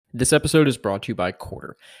This episode is brought to you by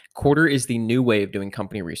Quarter. Quarter is the new way of doing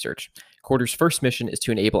company research. Quarter's first mission is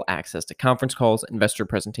to enable access to conference calls, investor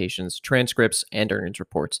presentations, transcripts, and earnings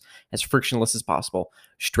reports as frictionless as possible,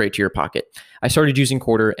 straight to your pocket. I started using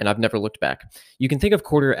Quarter and I've never looked back. You can think of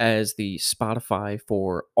Quarter as the Spotify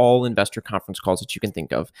for all investor conference calls that you can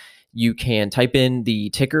think of. You can type in the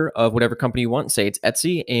ticker of whatever company you want, say it's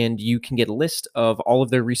Etsy, and you can get a list of all of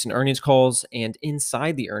their recent earnings calls. And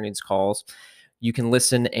inside the earnings calls, you can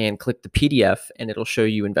listen and click the PDF and it'll show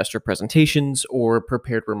you investor presentations or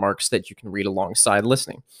prepared remarks that you can read alongside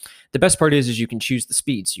listening. The best part is you can choose the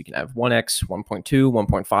speeds. You can have 1x, 1.2,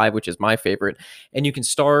 1.5, which is my favorite, and you can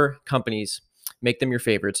star companies, make them your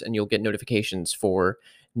favorites, and you'll get notifications for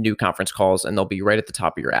new conference calls and they'll be right at the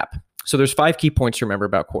top of your app. So there's 5 key points to remember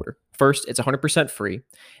about Quarter. First, it's 100% free.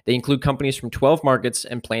 They include companies from 12 markets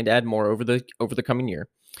and plan to add more over the coming year.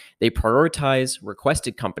 They prioritize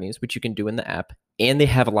requested companies, which you can do in the app, and they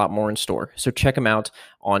have a lot more in store. So check them out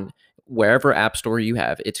on wherever app store you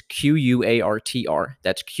have. It's QUARTR.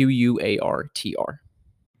 That's QUARTR.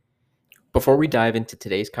 Before we dive into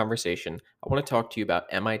today's conversation, I want to talk to you about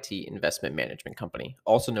MIT Investment Management Company,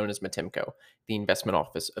 also known as Matimco, the investment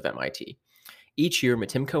office of MIT. Each year,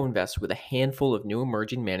 Matimco invests with a handful of new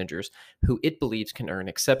emerging managers who it believes can earn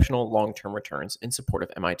exceptional long-term returns in support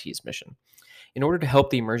of MIT's mission. In order to help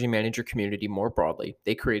the emerging manager community more broadly,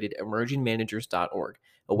 they created emergingmanagers.org,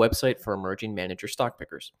 a website for emerging manager stock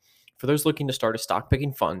pickers. For those looking to start a stock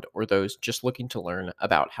picking fund or those just looking to learn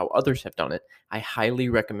about how others have done it, I highly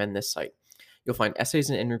recommend this site. You'll find essays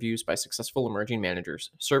and interviews by successful emerging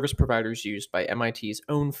managers, service providers used by MIT's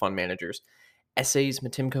own fund managers, essays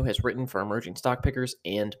Matimco has written for emerging stock pickers,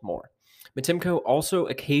 and more. Matimco also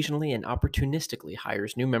occasionally and opportunistically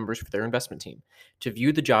hires new members for their investment team. To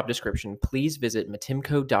view the job description, please visit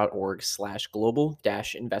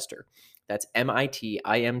matimco.org/global-investor. That's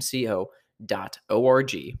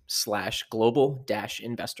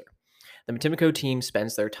mitimco.org/global-investor. The Matimco team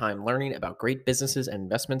spends their time learning about great businesses and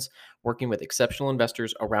investments, working with exceptional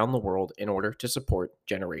investors around the world in order to support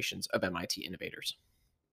generations of MIT innovators.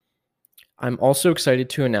 I'm also excited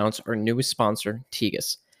to announce our newest sponsor,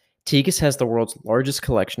 Tegus. Tegus has the world's largest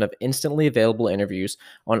collection of instantly available interviews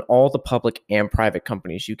on all the public and private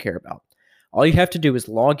companies you care about. All you have to do is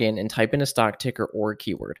log in and type in a stock ticker or a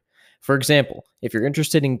keyword. For example, if you're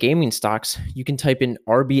interested in gaming stocks, you can type in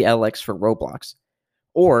RBLX for Roblox,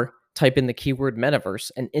 or type in the keyword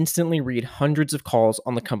metaverse and instantly read hundreds of calls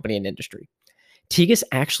on the company and industry. Tegus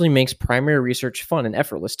actually makes primary research fun and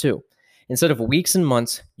effortless too. Instead of weeks and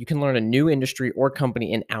months, you can learn a new industry or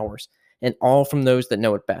company in hours, and all from those that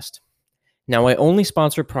know it best. Now, I only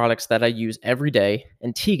sponsor products that I use every day,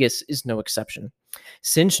 and Tegus is no exception.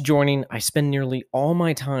 Since joining, I spend nearly all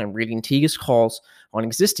my time reading Tegus calls on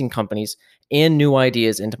existing companies and new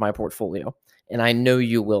ideas into my portfolio, and I know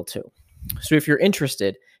you will too. So if you're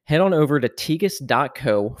interested, head on over to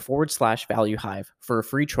tegus.co/valuehive for a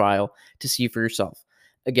free trial to see for yourself.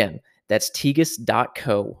 Again, that's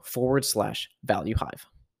tegus.co/valuehive.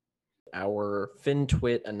 Our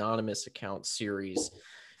FinTwit anonymous account series.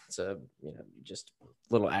 It's a just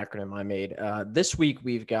little acronym I made. This week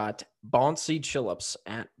we've got Bauncey Chillups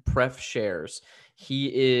at Pref Shares.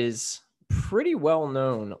 He is pretty well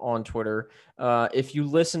known on Twitter. If you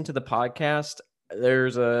listen to the podcast,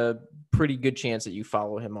 there's a pretty good chance that you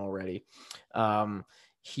follow him already.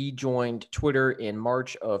 He joined Twitter in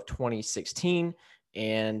March of 2016,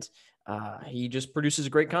 and he just produces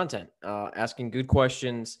great content, asking good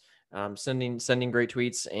questions, sending great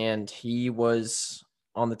tweets, and he was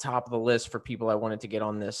on the top of the list for people I wanted to get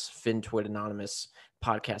on this FinTwit Anonymous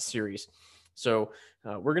podcast series. So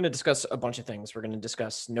we're going to discuss a bunch of things. We're going to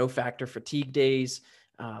discuss no factor fatigue days,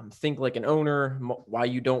 think like an owner, why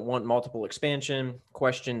you don't want multiple expansion,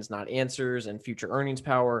 questions, not answers, and future earnings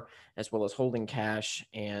power, as well as holding cash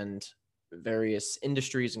and various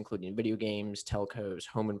industries, including video games, telcos,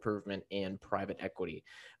 home improvement, and private equity.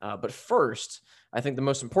 But first, I think the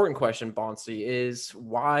most important question, Bauncey, is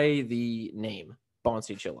why the name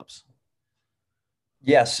Bauncey Chillups?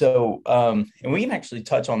 Yeah, so and we can actually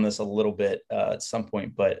touch on this a little bit at some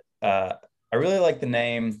point, but I really like the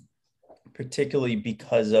name, particularly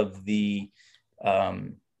because of the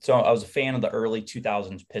so I was a fan of the early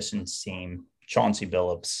 2000s Pistons team. Chauncey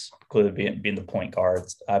Billups, clearly being the point guard.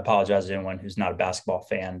 I apologize to anyone who's not a basketball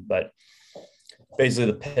fan, but basically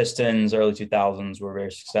the Pistons, early 2000s, were a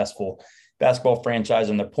very successful basketball franchise,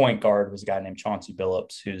 and the point guard was a guy named Chauncey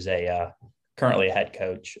Billups, who's currently a head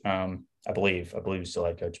coach. I believe he's still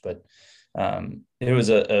head coach, but it was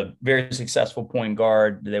a very successful point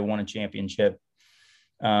guard. They won a championship.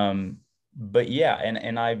 But yeah,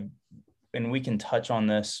 and and we can touch on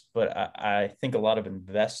this, but I think a lot of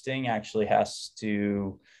investing actually has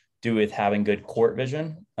to do with having good court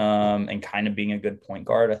vision, and kind of being a good point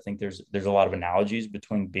guard. I think there's a lot of analogies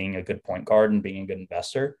between being a good point guard and being a good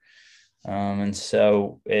investor. And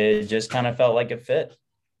so it just kind of felt like it fit.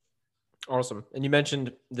 Awesome. And you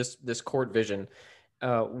mentioned this court vision.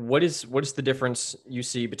 What is the difference you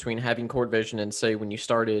see between having court vision and, say, when you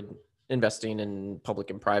started investing in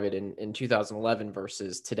public and private in 2011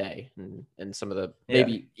 versus today, and some of the Yeah.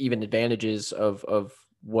 maybe even advantages of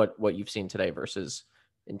what you've seen today versus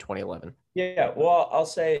in 2011? Yeah. Well, I'll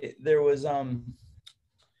say there was,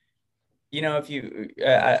 if you,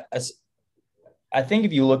 I think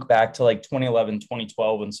if you look back to like 2011,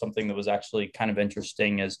 2012, and something that was actually kind of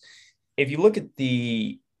interesting is if you look at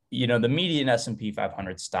the median S&P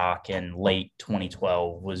 500 stock in late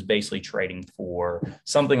 2012 was basically trading for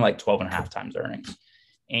something like 12 and a half times earnings.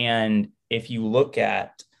 And if you look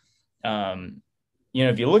at,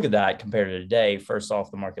 if you look at that compared to today, first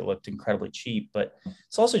off, the market looked incredibly cheap, but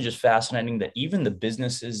it's also just fascinating that even the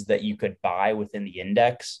businesses that you could buy within the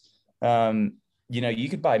index, you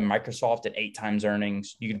could buy Microsoft at 8 times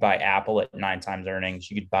earnings. You could buy Apple at 9 times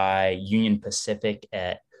earnings. You could buy Union Pacific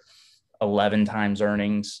at 11 times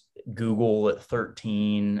earnings, Google at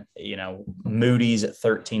 13, Moody's at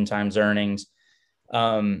 13 times earnings.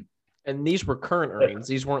 And these were current earnings.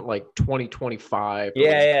 These weren't like 2025.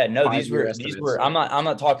 Yeah. No, these estimates. were, I'm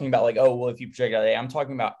not talking about like, oh, well, if you project out, I'm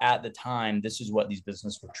talking about at the time, this is what these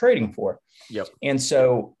businesses were trading for. Yep. And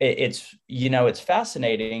so it's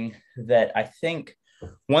fascinating that I think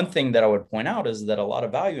one thing that I would point out is that a lot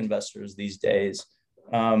of value investors these days,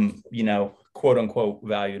 quote unquote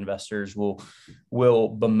value investors will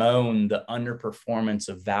bemoan the underperformance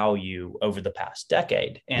of value over the past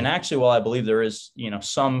decade. And actually, while I believe there is,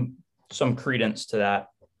 some credence to that,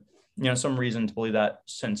 some reason to believe that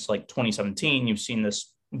since like 2017, you've seen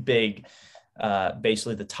this big,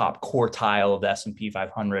 basically the top quartile of the S&P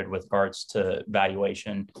 500 with regards to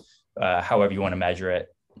valuation, however you want to measure it,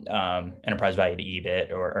 enterprise value to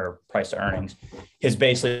EBIT or price to earnings, is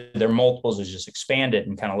basically their multiples has just expanded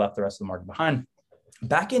and kind of left the rest of the market behind.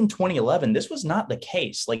 Back in 2011, this was not the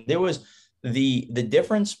case. Like there was the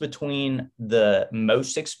difference between the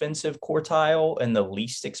most expensive quartile and the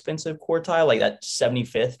least expensive quartile, like that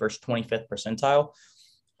 75th versus 25th percentile.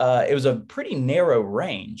 It was a pretty narrow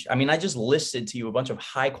range. I mean, I just listed to you a bunch of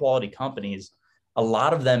high quality companies, some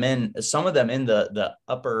of them in the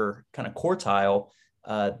upper kind of quartile,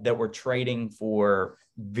 that were trading for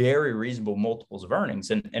very reasonable multiples of earnings.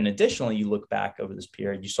 And additionally, you look back over this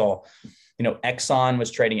period, you saw, Exxon was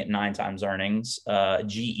trading at 9 times earnings.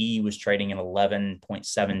 GE was trading at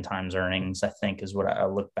 11.7 times earnings, I think is what I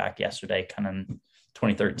looked back yesterday, kind of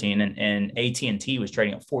 2013. And AT&T was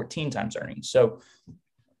trading at 14 times earnings. So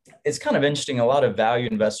it's kind of interesting. A lot of value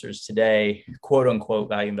investors today, quote unquote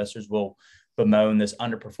value investors, will bemoan this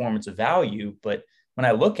underperformance of value. But when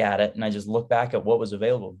I look at it and I just look back at what was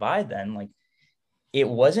available by then, like it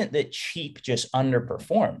wasn't that cheap just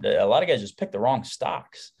underperformed. A lot of guys just picked the wrong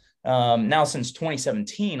stocks. Now, since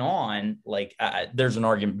 2017 on, like there's an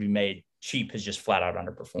argument to be made, cheap has just flat out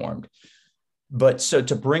underperformed. But so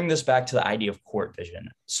to bring this back to the idea of court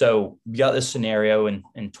vision. So we got this scenario in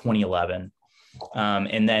 2011.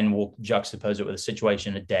 And then we'll juxtapose it with a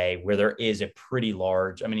situation today where there is a pretty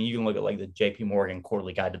large, I mean, you can look at like the JP Morgan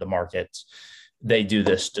quarterly guide to the markets. They do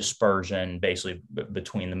this dispersion basically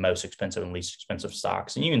between the most expensive and least expensive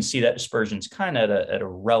stocks. And you can see that dispersion is kind of at a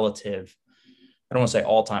relative, I don't want to say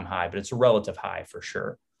all-time high, but it's a relative high for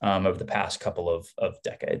sure, over the past couple of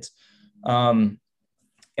decades. And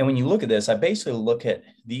when you look at this, I basically look at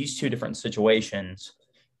these two different situations.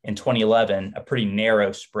 In 2011, a pretty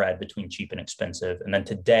narrow spread between cheap and expensive. And then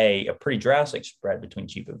today, a pretty drastic spread between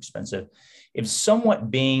cheap and expensive. It's somewhat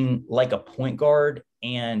being like a point guard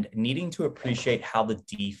and needing to appreciate how the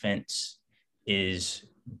defense is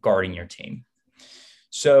guarding your team.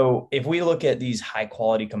 So if we look at these high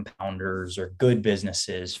quality compounders or good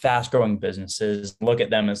businesses, fast growing businesses, look at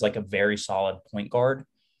them as like a very solid point guard,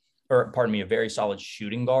 or pardon me, a very solid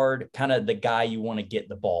shooting guard, kind of the guy you want to get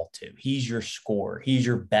the ball to. He's your scorer. He's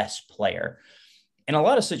your best player. In a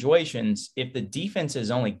lot of situations, if the defense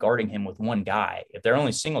is only guarding him with one guy, if they're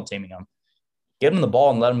only single teaming him, give him the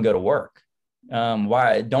ball and let him go to work.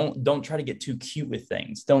 Why don't try to get too cute with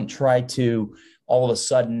things. Don't try to all of a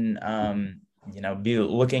sudden, be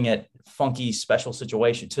looking at funky special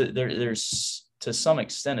situations. There's to some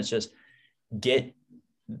extent, it's just get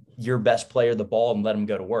your best player the ball and let him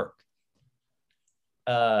go to work.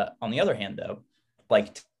 On the other hand, though,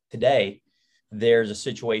 like today, there's a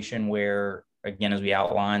situation where again, as we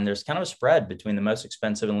outlined, there's kind of a spread between the most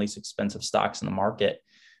expensive and least expensive stocks in the market.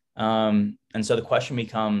 And so the question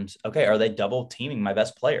becomes, okay, are they double teaming my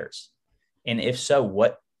best players? And if so,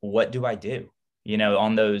 what do I do?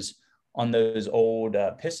 On those old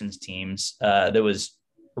Pistons teams, there was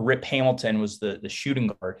Rip Hamilton was the shooting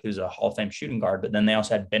guard, who's a Hall of Fame shooting guard, but then they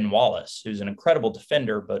also had Ben Wallace, who's an incredible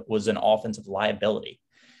defender, but was an offensive liability.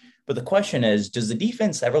 But the question is, does the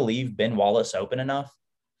defense ever leave Ben Wallace open enough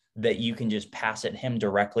that you can just pass it him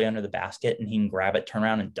directly under the basket and he can grab it, turn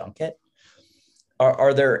around and dunk it?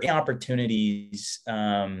 Are there opportunities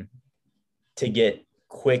to get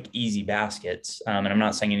quick, easy baskets? And I'm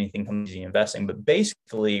not saying anything comes easy investing, but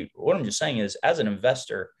basically what I'm just saying is, as an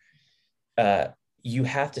investor, you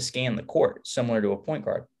have to scan the court similar to a point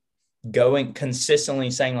guard, going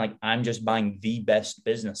consistently saying like, I'm just buying the best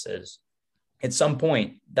businesses. At some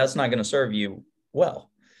point, that's not going to serve you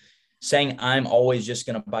well. Saying I'm always just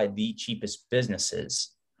going to buy the cheapest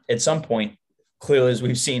businesses, at some point, clearly, as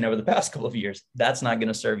we've seen over the past couple of years, that's not going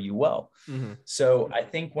to serve you well. Mm-hmm. So I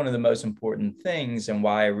think one of the most important things, and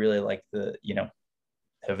why I really like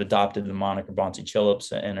have adopted the moniker Bauncey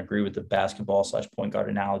Chillups and agree with the basketball / point guard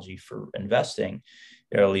analogy for investing,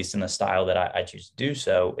 or at least in the style that I choose to do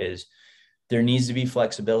so, is there needs to be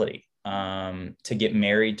flexibility. To get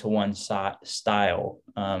married to one style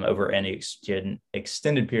over any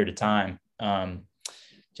extended period of time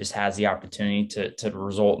just has the opportunity to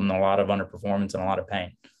result in a lot of underperformance and a lot of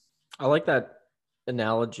pain. I like that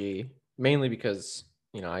analogy mainly because,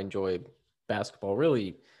 I enjoy basketball,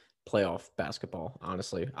 really playoff basketball.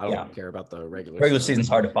 Honestly, I don't care about the regular season's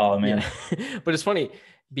hard to follow, man. Yeah. But it's funny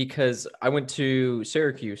because I went to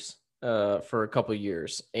Syracuse for a couple of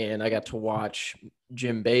years, and I got to watch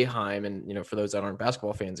Jim Boeheim. And, for those that aren't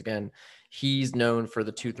basketball fans, again, he's known for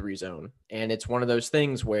the 2-3 zone. And it's one of those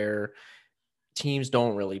things where teams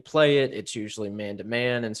don't really play it. It's usually man to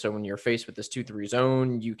man. And so when you're faced with this 2-3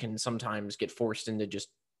 zone, you can sometimes get forced into just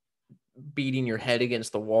beating your head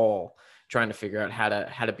against the wall, trying to figure out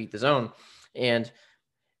how to beat the zone. And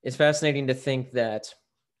it's fascinating to think that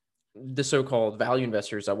the so-called value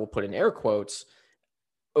investors, I will put in air quotes,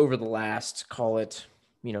 over the last, call it,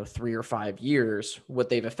 3 or 5 years, what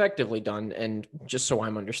they've effectively done, and just so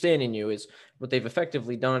I'm understanding you, is what they've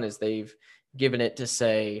effectively done is they've given it to,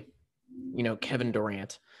 say, Kevin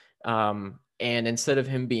Durant. And instead of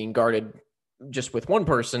him being guarded just with one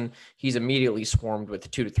person, he's immediately swarmed with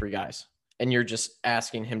 2 to 3 guys. And you're just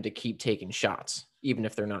asking him to keep taking shots, even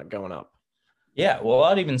if they're not going up. Yeah. Well,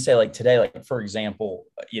 I'd even say like today, like for example,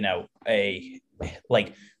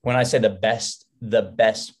 when I say the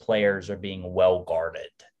best players are being well guarded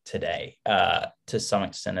today, to some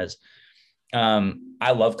extent, is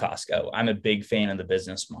I love Costco. I'm a big fan of the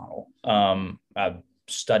business model. I've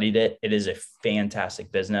studied it. It is a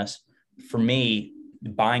fantastic business. For me,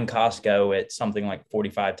 buying Costco at something like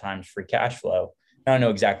 45 times free cash flow. I don't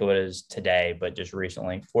know exactly what it is today, but just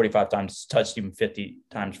recently, 45 times, touched even 50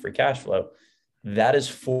 times free cash flow. That is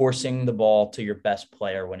forcing the ball to your best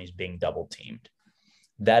player when he's being double teamed.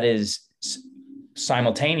 That is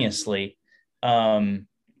simultaneously,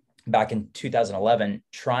 back in 2011,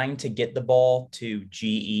 trying to get the ball to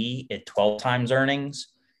GE at 12 times earnings,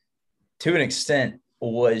 to an extent,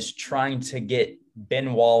 was trying to get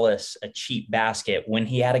Ben Wallace a cheap basket when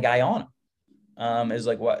he had a guy on him. Is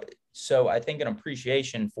like what? So I think an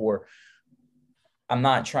appreciation for, I'm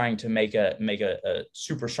not trying to make a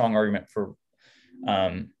super strong argument for,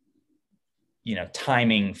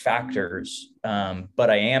 timing factors, but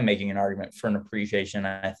I am making an argument for an appreciation.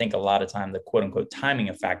 I think a lot of time the quote unquote timing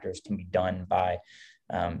of factors can be done by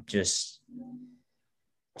just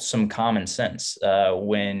some common sense.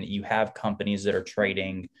 When you have companies that are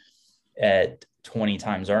trading at 20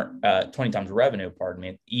 times revenue, pardon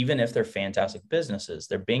me, even if they're fantastic businesses,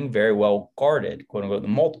 they're being very well guarded, quote unquote, the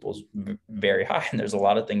multiples very high. And there's a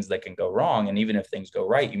lot of things that can go wrong. And even if things go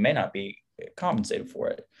right, you may not be compensated for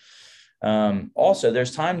it. Also,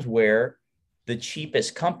 there's times where the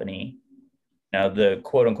cheapest company, the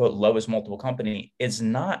quote unquote lowest multiple company, is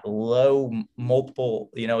not low multiple,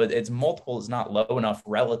 its multiple is not low enough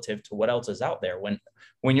relative to what else is out there. When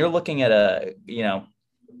you're looking at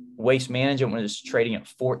Waste Management was trading at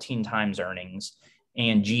 14 times earnings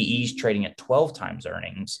and GE's trading at 12 times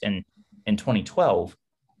earnings in 2012.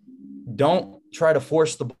 Don't try to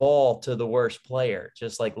force the ball to the worst player.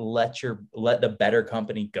 Just like let the better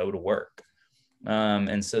company go to work.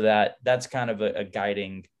 And so that's kind of a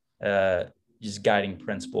guiding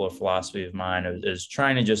principle or philosophy of mine is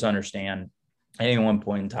trying to just understand at any one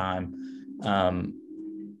point in time,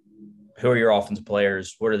 who are your offensive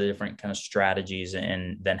players? What are the different kind of strategies?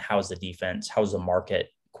 And then how's the defense? How's the market,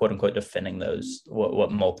 quote unquote defending those,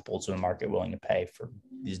 what multiples of the market willing to pay for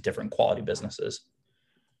these different quality businesses.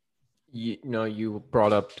 You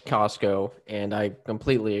brought up Costco, and I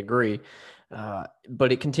completely agree.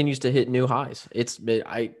 But it continues to hit new highs. It's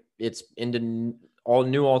into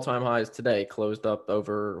all-time highs today, closed up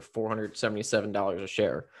over $477 a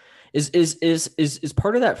share. Is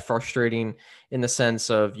part of that frustrating in the sense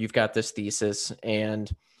of you've got this thesis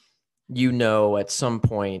and at some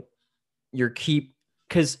point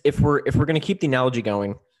because if we're going to keep the analogy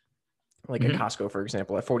going, like a Costco, for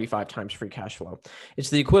example, at 45 times free cash flow. It's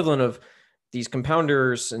the equivalent of these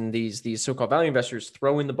compounders and these so-called value investors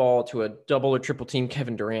throwing the ball to a double or triple team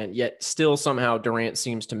Kevin Durant, yet still somehow Durant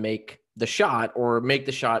seems to make the shot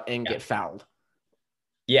and get fouled.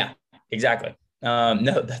 Yeah, exactly.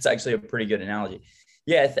 No, that's actually a pretty good analogy.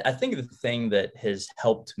 Yeah, I think the thing that has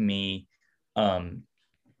helped me, and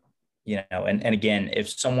again, if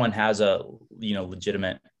someone has a,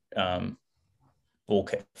 legitimate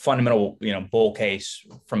fundamental, bull case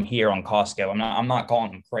from here on Costco. I'm not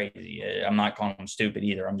calling them crazy. I'm not calling them stupid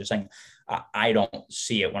either. I'm just saying I don't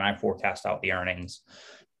see it when I forecast out the earnings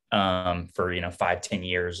for 5-10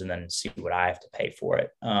 years and then see what I have to pay for it.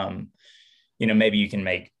 Maybe you can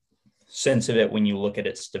make sense of it when you look at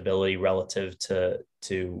its stability relative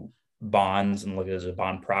to bonds and look at it as a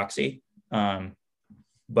bond proxy.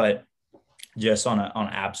 But just on an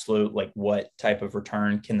absolute, like, what type of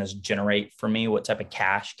return can this generate for me? What type of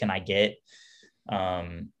cash can I get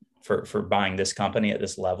for buying this company at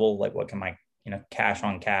this level? Like, what can my, cash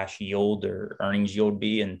on cash yield or earnings yield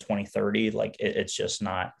be in 2030? Like, it's just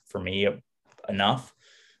not for me enough.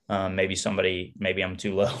 Maybe I'm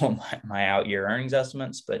too low on my out year earnings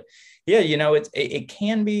estimates, but yeah, it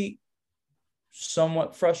can be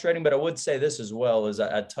somewhat frustrating, but I would say this as well, as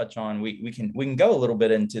I touch on, we can go a little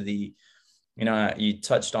bit into the, you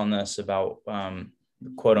touched on this about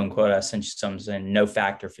quote unquote, I sent you something, no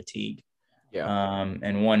factor fatigue. Yeah.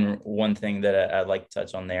 And one thing that I'd like to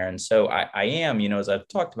touch on there. And so I am, as I've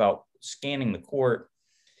talked about scanning the court,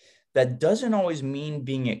 that doesn't always mean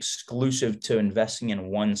being exclusive to investing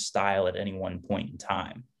in one style at any one point in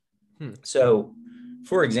time. So,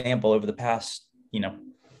 for example, over the past,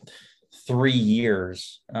 3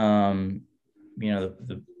 years, the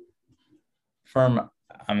firm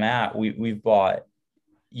I'm at, we've bought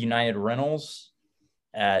United Rentals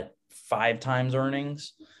at 5 times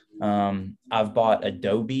earnings. I've bought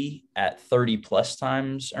Adobe at 30 plus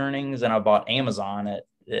times earnings, and I bought Amazon at,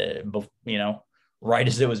 right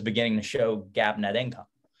as it was beginning to show GAAP net income.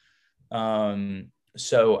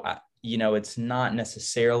 So, it's not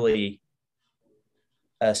necessarily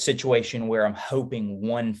a situation where I'm hoping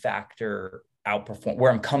one factor outperform,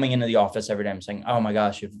 where I'm coming into the office every day, I'm saying, oh my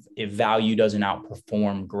gosh, if value doesn't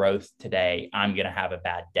outperform growth today, I'm going to have a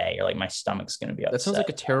bad day, or like my stomach's going to be upset. That sounds like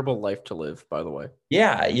a terrible life to live, by the way.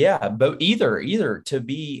 Yeah. But either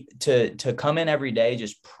to come in every day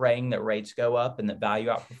just praying that rates go up and that value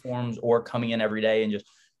outperforms, or coming in every day and just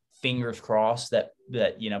fingers crossed that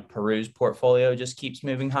Peru's portfolio just keeps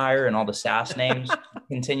moving higher and all the SaaS names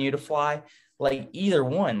continue to fly. Like, either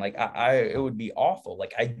one, like it would be awful.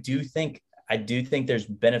 Like, I do think there's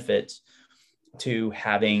benefits to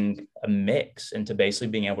having a mix, and to basically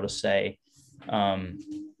being able to say,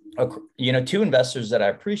 two investors that I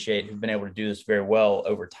appreciate who've been able to do this very well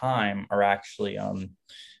over time are actually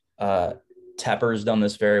Tepper's done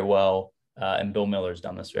this very well, and Bill Miller's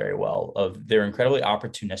done this very well. They're incredibly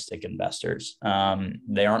opportunistic investors.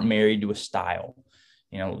 They aren't married to a style.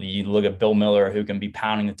 You look at Bill Miller, who can be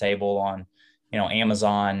pounding the table on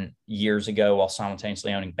Amazon years ago while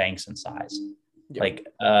simultaneously owning banks in size. Yeah. Like,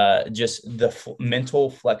 just the mental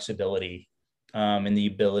flexibility and the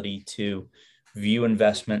ability to view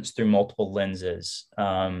investments through multiple lenses,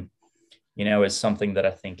 is something that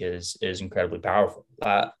I think is incredibly powerful.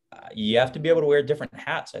 You have to be able to wear different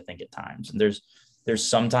hats, I think, at times. And there's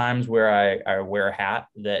some times where I wear a hat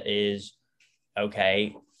that is,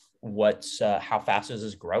 okay, how fast is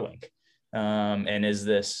this growing? And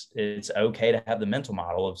it's okay to have the mental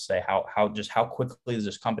model of, say, how quickly is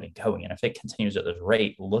this company going? And if it continues at this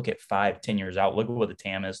rate, look at 5-10 years out, look at what the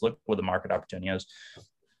TAM is, look what the market opportunity is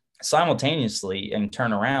simultaneously, and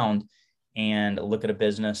turn around and look at a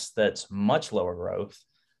business that's much lower growth.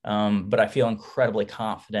 But I feel incredibly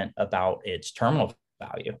confident about its terminal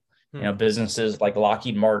value. Businesses like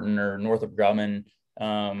Lockheed Martin or Northrop Grumman,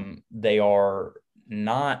 they are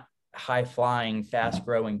not high flying, fast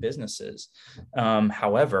growing businesses.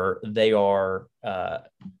 However, they are, a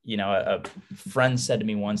friend said to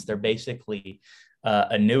me once, they're basically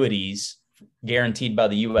annuities guaranteed by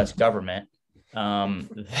the U.S. government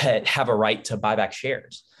that have a right to buy back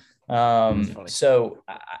shares. That's funny. So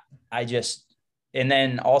I just, and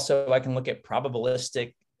then also I can look at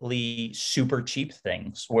probabilistically super cheap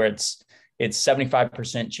things where it's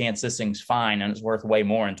 75% chance this thing's fine and it's worth way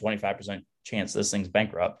more, and 25% chance this thing's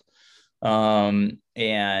bankrupt. And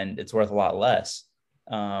it's worth a lot less.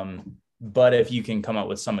 But if you can come up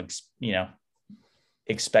with some,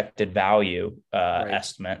 expected value Right.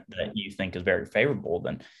 estimate that you think is very favorable,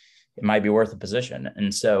 then it might be worth a position.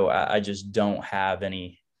 And so I just don't have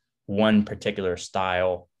any one particular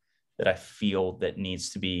style that I feel that needs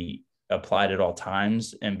to be applied at all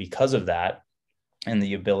times. And because of that, and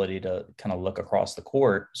the ability to kind of look across the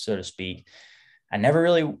court, so to speak, I never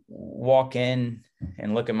really walk in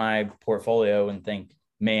and look at my portfolio and think,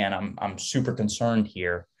 man, I'm super concerned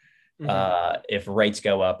here if rates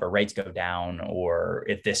go up or rates go down, or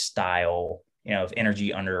if this style, if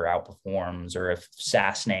energy under outperforms, or if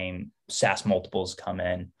SaaS multiples come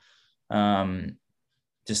in.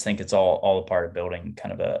 Just think it's all a part of building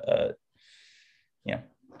kind of a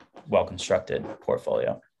well-constructed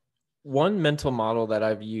portfolio. One mental model that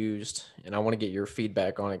I've used, and I want to get your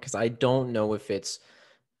feedback on it because I don't know if it's,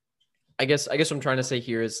 I guess what I'm trying to say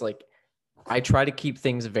here is like, I try to keep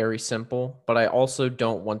things very simple, but I also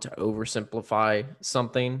don't want to oversimplify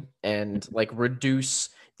something and like reduce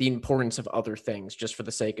the importance of other things just for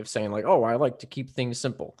the sake of saying like, oh, I like to keep things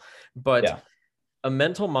simple. But a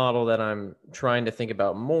mental model that I'm trying to think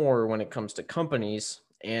about more when it comes to companies,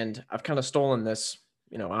 and I've kind of stolen this,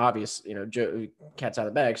 obvious, cat's out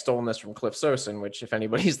of the bag, stolen this from Cliff Sosin, which if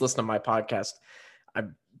anybody's listening to my podcast, I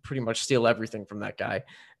pretty much steal everything from that guy.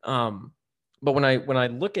 But when I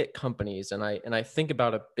look at companies and I think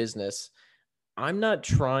about a business, I'm not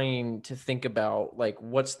trying to think about like,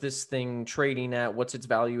 what's this thing trading at? What's its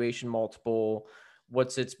valuation multiple?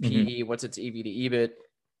 What's its PE? What's its EV to EBIT?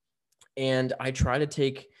 And I try to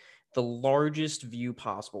take the largest view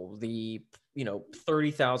possible, the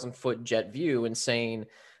 30,000 foot jet view, and saying,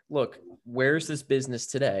 look, where's this business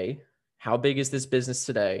today? How big is this business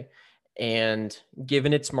today? And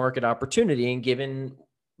given its market opportunity and given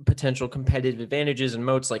potential competitive advantages and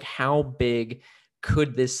moats, like how big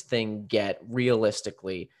could this thing get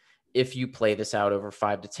realistically if you play this out over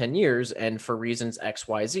 5 to 10 years, and for reasons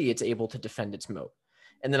XYZ, it's able to defend its moat.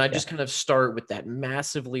 And then I just kind of start with that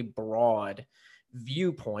massively broad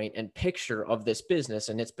viewpoint and picture of this business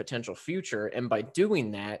and its potential future. And by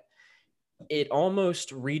doing that, it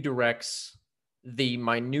almost redirects the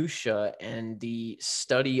minutia and the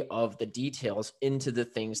study of the details into the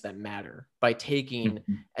things that matter by taking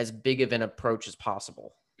as big of an approach as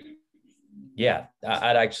possible. Yeah,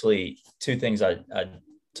 I'd actually, two things I'd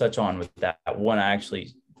touch on with that. One, I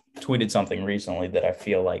actually tweeted something recently that I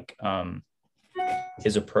feel like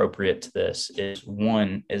is appropriate to this. Is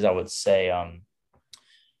one is, I would say,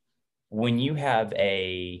 when you have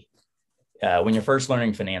when you're first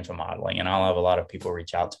learning financial modeling, and I'll have a lot of people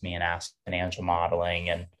reach out to me and ask financial modeling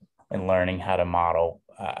and learning how to model.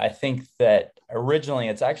 I think that originally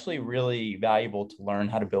it's actually really valuable to learn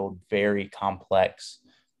how to build very complex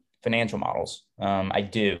financial models. I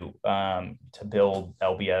do to build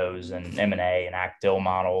LBOs and M&A and ACT-DIL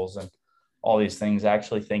models and all these things. I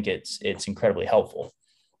actually think it's incredibly helpful.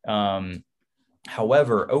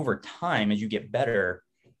 However, over time, as you get better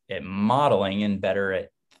at modeling and better at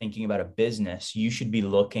thinking about a business, you should be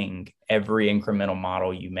looking every incremental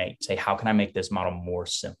model you make, say, how can I make this model more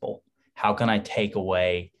simple? How can I take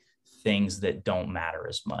away things that don't matter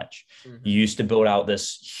as much? You used to build out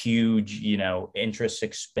this huge, interest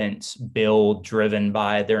expense bill driven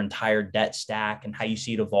by their entire debt stack and how you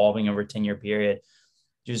see it evolving over a 10-year period.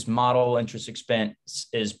 Just model interest expense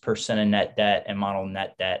is percent of net debt and model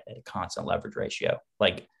net debt at a constant leverage ratio.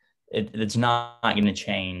 Like it's not going to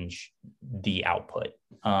change the output,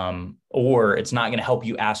 or it's not going to help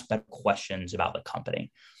you ask better questions about the company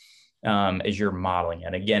as you're modeling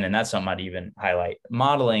it. Again, and that's something I'd even highlight.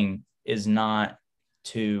 Modeling is not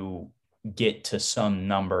to get to some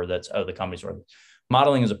number that's, oh, the company's worth.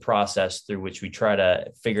 Modeling is a process through which we try to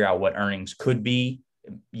figure out what earnings could be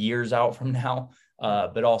years out from now,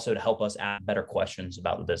 but also to help us ask better questions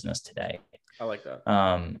about the business today. I like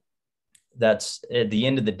that. That's at the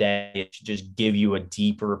end of the day, it should just give you a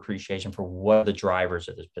deeper appreciation for what are the drivers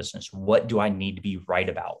of this business. What do I need to be right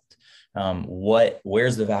about?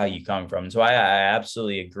 Where's the value coming from? So I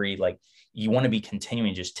absolutely agree. Like you want to be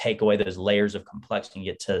continuing, just take away those layers of complexity and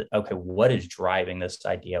get to, okay, what is driving this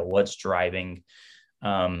idea? What's driving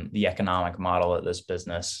the economic model of this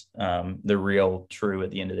business? The real true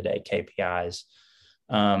at the end of the day, KPIs.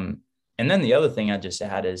 And then the other thing I just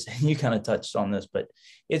add is, you kind of touched on this, but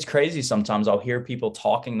it's crazy. Sometimes I'll hear people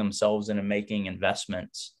talking themselves into making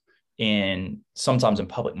investments sometimes in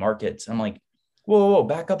public markets. I'm like, whoa,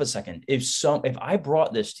 back up a second. If I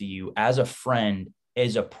brought this to you as a friend,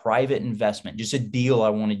 as a private investment, just a deal I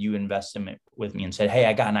wanted you to invest in with me and said, hey,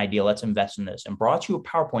 I got an idea, let's invest in this, and brought you a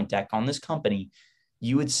PowerPoint deck on this company,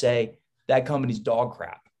 you would say that company's dog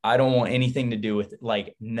crap. I don't want anything to do with it.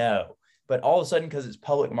 Like, no. But all of a sudden, because it's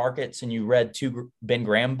public markets and you read 2 Ben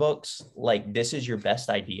Graham books, like this is your best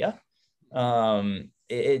idea. There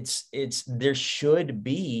should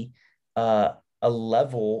be a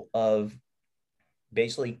level of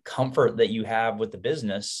basically comfort that you have with the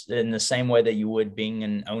business in the same way that you would being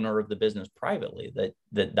an owner of the business privately, that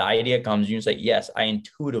the idea comes, you say, yes, I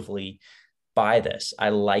intuitively buy this. I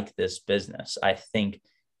like this business. I think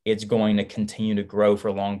it's going to continue to grow for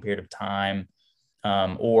a long period of time.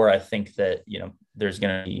 Or I think that, there's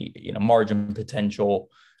going to be, margin potential.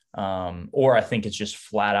 Or I think it's just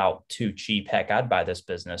flat out too cheap. Heck, I'd buy this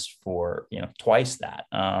business for, twice that.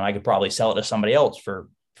 I could probably sell it to somebody else for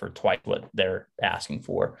twice what they're asking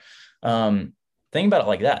for. Think about it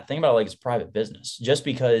like that. Think about it like it's private business. Just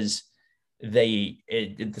because the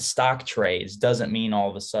stock trades doesn't mean all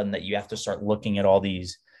of a sudden that you have to start looking at all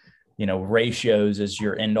these, ratios as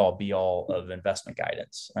your end all be all of investment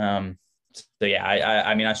guidance. So yeah,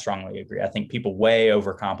 I mean, I strongly agree. I think people way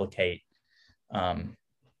overcomplicate,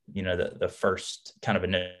 the first kind of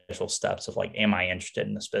initial steps of like, am I interested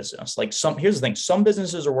in this business? Like here's the thing, some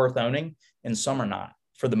businesses are worth owning and some are not,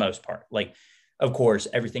 for the most part. Like, of course,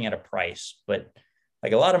 everything at a price, but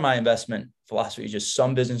like a lot of my investment philosophy is just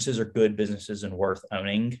some businesses are good businesses and worth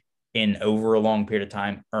owning in over a long period of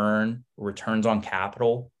time, earn returns on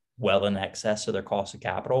capital well in excess of their cost of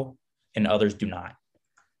capital, and others do not.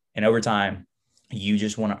 And over time, you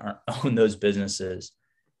just want to own those businesses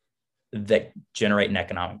that generate an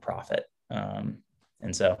economic profit.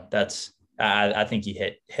 And so I think you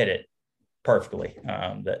hit it perfectly.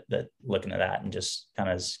 That looking at that and just kind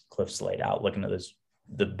of as Cliff's laid out, looking at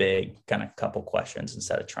the big kind of couple questions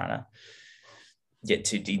instead of trying to get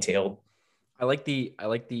too detailed. I like the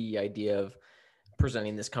idea of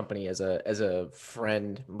presenting this company as a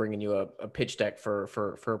friend, bringing you a pitch deck for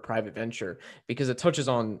a private venture, because it touches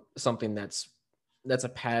on something that's a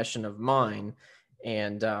passion of mine.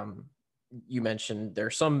 And you mentioned there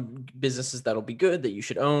are some businesses that'll be good that you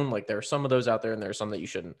should own. Like there are some of those out there and there are some that you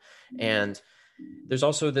shouldn't. And there's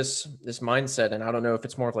also this mindset, and I don't know if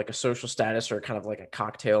it's more of like a social status or kind of like a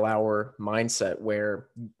cocktail hour mindset, where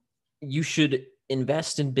you should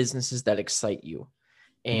invest in businesses that excite you.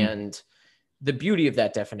 And the beauty of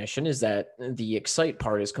that definition is that the excite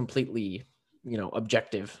part is completely,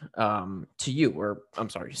 objective to you, or I'm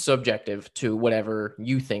sorry, subjective to whatever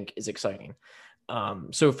you think is exciting.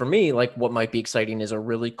 So for me, like what might be exciting is a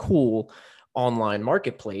really cool online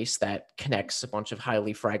marketplace that connects a bunch of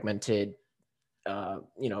highly fragmented,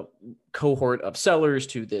 cohort of sellers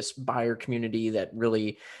to this buyer community that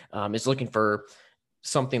really is looking for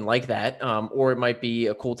something like that. Or it might be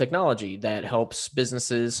a cool technology that helps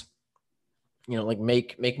businesses, like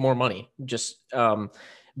make more money.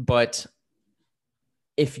 But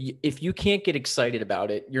if you can't get excited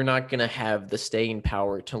about it, you're not going to have the staying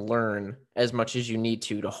power to learn as much as you need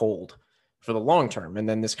to hold for the long term. And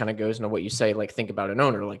then this kind of goes into what you say, like, think about an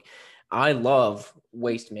owner. Like, I love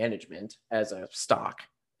waste management as a stock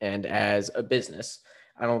and as a business.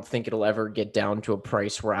 I don't think it'll ever get down to a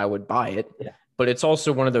price where I would buy it. Yeah. But it's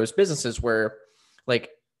also one of those businesses where, like,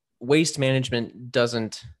 waste management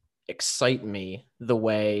doesn't excite me the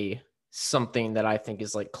way something that I think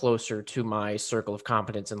is like closer to my circle of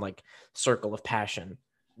competence and like circle of passion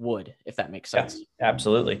would, if that makes sense. Yeah,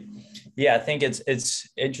 absolutely. Yeah, I think it's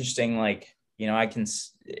interesting. Like, I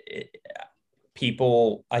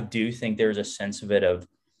do think there's a sense of it of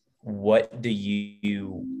what do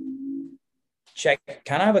you check,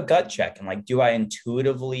 kind of have a gut check, and like, do I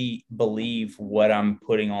intuitively believe what I'm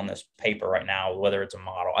putting on this paper right now, whether it's a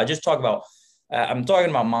model? I'm talking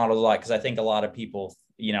about models a lot because I think a lot of people,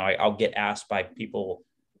 I'll get asked by people,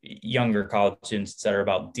 younger college students, et cetera,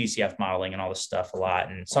 about DCF modeling and all this stuff a lot.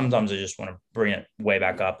 And sometimes I just want to bring it way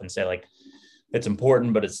back up and say, like, it's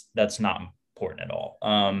important, but that's not important at all.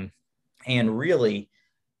 And really,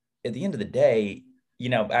 at the end of the day,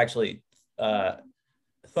 actually,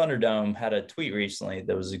 Thunderdome had a tweet recently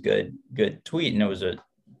that was a good tweet, and it was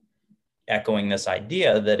echoing this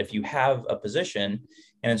idea that if you have a position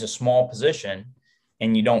and it's a small position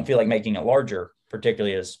and you don't feel like making it larger,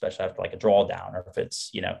 particularly especially after like a drawdown, or if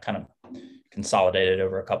it's, kind of consolidated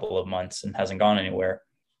over a couple of months and hasn't gone anywhere,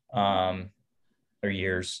 or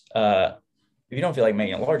years, if you don't feel like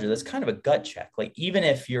making it larger, that's kind of a gut check. Like, even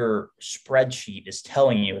if your spreadsheet is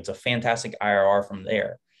telling you it's a fantastic IRR from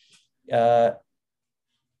there,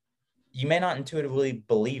 you may not intuitively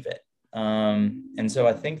believe it. And so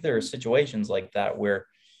I think there are situations like that where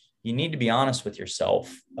you need to be honest with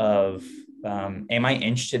yourself of, am I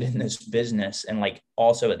interested in this business? And like,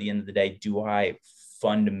 also at the end of the day, do I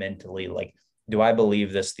fundamentally like, do I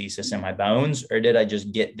believe this thesis in my bones, or did I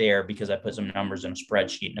just get there because I put some numbers in a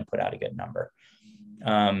spreadsheet and I put out a good number?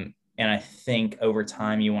 And I think over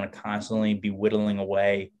time, you want to constantly be whittling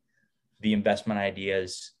away the investment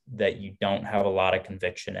ideas that you don't have a lot of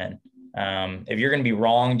conviction in. If you're going to be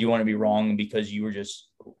wrong, do you want to be wrong because you were just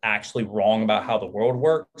actually wrong about how the world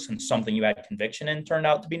works and something you had conviction in turned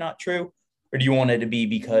out to be not true? Or do you want it to be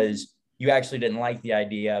because you actually didn't like the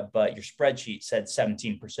idea, but your spreadsheet said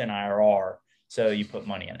 17% IRR, so you put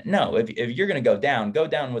money in it? No, if you're going to go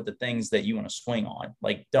down with the things that you want to swing on.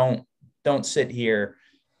 Like, don't sit here,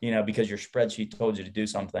 because your spreadsheet told you to do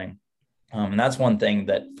something. And that's one thing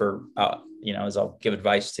that for, as I'll give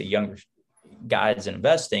advice to younger guys in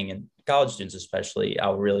investing and college students, especially,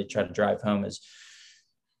 I'll really try to drive home is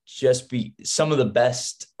just be some of the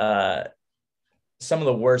best, some of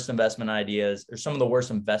the worst investment ideas or some of the worst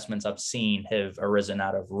investments I've seen have arisen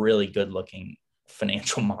out of really good looking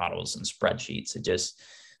financial models and spreadsheets. It just,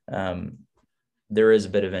 there is a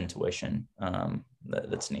bit of intuition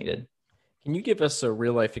that's needed. Can you give us a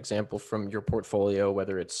real life example from your portfolio,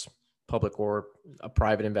 whether it's public or a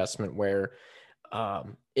private investment, where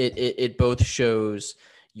it both shows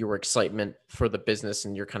your excitement for the business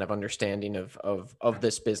and your kind of understanding of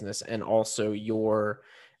this business, and also your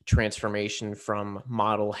transformation from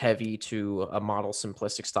model heavy to a model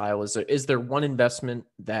simplistic style? Is there one investment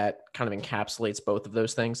that kind of encapsulates both of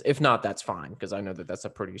those things? If not, that's fine, because I know that that's a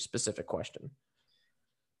pretty specific question.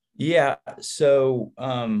 Yeah. So,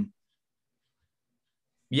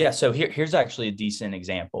 so here's actually a decent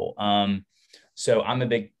example. So I'm a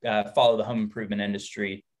big follow the home improvement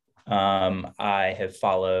industry. I have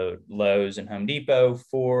followed Lowe's and Home Depot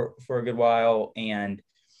for a good while, and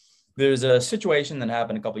there's a situation that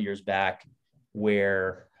happened a couple of years back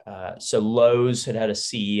where so Lowe's had a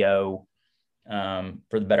CEO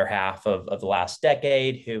for the better half of the last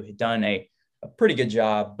decade who had done a pretty good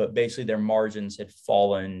job, but basically their margins had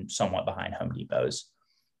fallen somewhat behind Home Depot's.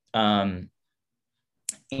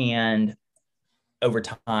 And over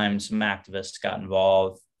time, some activists got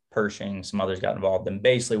involved, Pershing, some others got involved, and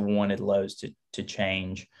basically wanted Lowe's to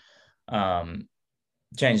change up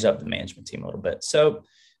the management team a little bit. So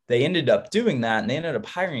they ended up doing that, and they ended up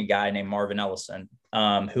hiring a guy named Marvin Ellison,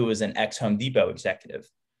 who was an ex-Home Depot executive.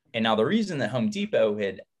 And now the reason that Home Depot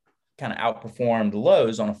had kind of outperformed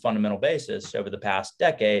Lowe's on a fundamental basis over the past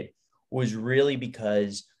decade was really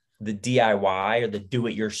because the DIY or the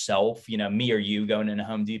do-it-yourself, me or you going into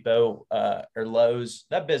Home Depot or Lowe's,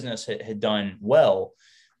 that business had done well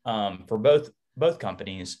for both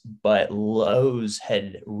companies, but Lowe's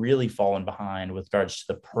had really fallen behind with regards to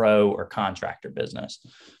the pro or contractor business.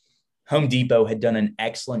 Home Depot had done an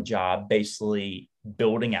excellent job basically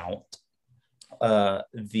building out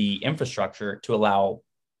the infrastructure to allow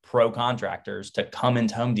pro contractors to come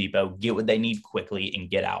into Home Depot, get what they need quickly,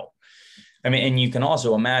 and get out. I mean, and you can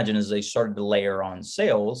also imagine as they started to layer on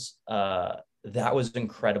sales, that was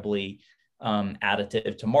incredibly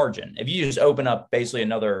additive to margin. If you just open up basically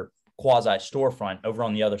another quasi storefront over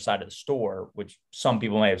on the other side of the store, which some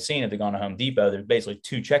people may have seen if they've gone to Home Depot, there's basically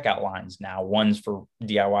two checkout lines now. One's for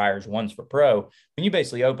DIYers, one's for pro. When you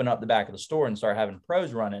basically open up the back of the store and start having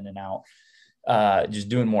pros run in and out, just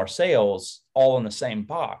doing more sales all in the same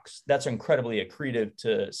box, that's incredibly accretive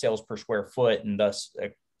to sales per square foot and thus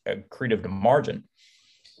accretive to margin.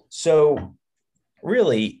 So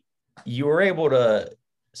really, you were able to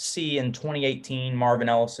see in 2018, Marvin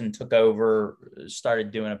Ellison took over,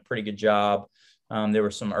 started doing a pretty good job. There were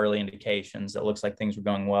some early indications that looks like things were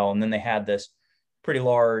going well. And then they had this pretty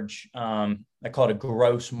large, I call it a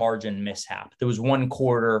gross margin mishap. There was one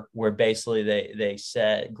quarter where basically they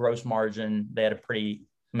said gross margin, they had a pretty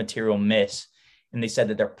material miss. And they said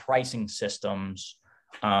that their pricing systems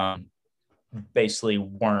basically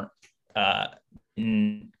weren't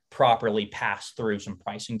properly passed through some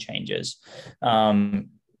pricing changes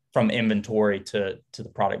from inventory to the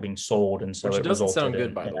product being sold. And so Which it doesn't sound good,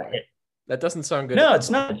 in, by the way. That doesn't sound good. No, it's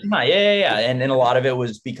not. Yeah. And a lot of it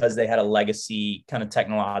was because they had a legacy kind of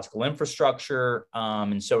technological infrastructure.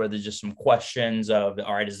 And so there's just some questions of,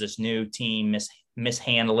 all right, is this new team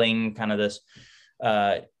mishandling kind of this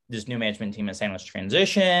new management team mishandling this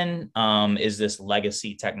transition? Is this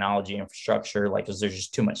legacy technology infrastructure? Like, is there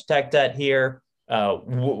just too much tech debt here?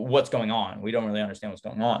 What's going on? We don't really understand what's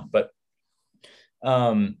going on. But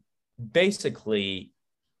basically,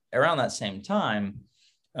 around that same time,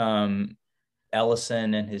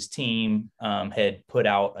 Ellison and his team had put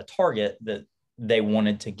out a target that they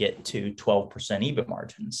wanted to get to 12% EBIT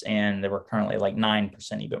margins, and they were currently like 9%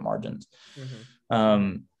 EBIT margins.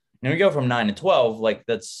 And we go from 9 to 12, like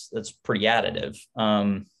that's pretty additive.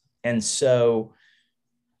 And so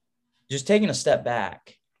just taking a step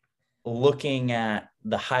back, looking at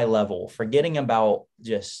the high level, forgetting about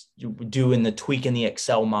just doing the tweak in the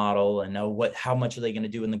Excel model and how much are they going to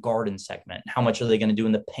do in the garden segment? How much are they going to do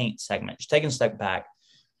in the paint segment? Just taking a step back,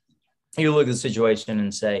 you look at the situation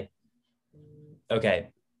and say, okay,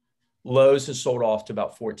 Lowe's has sold off to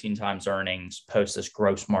about 14 times earnings post this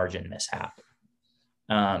gross margin mishap.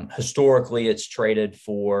 Historically, it's traded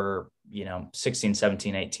for, 16,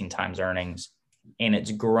 17, 18 times earnings, and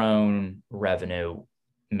it's grown revenue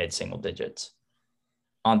mid-single digits.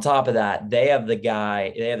 On top of that, they have this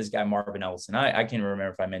guy, Marvin Ellison. I can't remember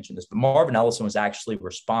if I mentioned this, but Marvin Ellison was actually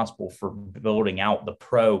responsible for building out the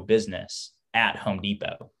pro business at Home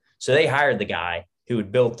Depot. So they hired the guy who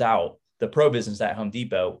had built out the pro business at Home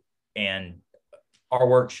Depot, and our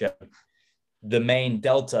workshop, the main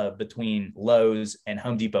delta between Lowe's and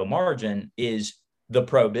Home Depot margin is the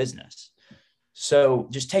pro business. So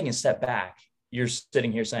just taking a step back, you're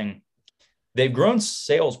sitting here saying they've grown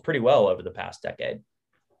sales pretty well over the past decade.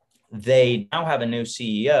 They now have a new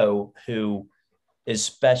CEO who is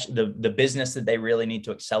special. The business that they really need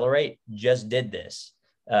to accelerate just did this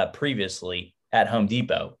previously at Home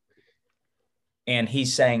Depot. And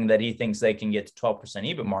he's saying that he thinks they can get to 12%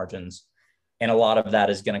 EBIT margins. And a lot of that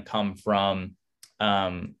is going to come from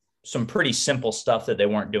some pretty simple stuff that they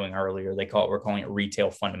weren't doing earlier. We're calling it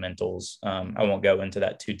retail fundamentals. I won't go into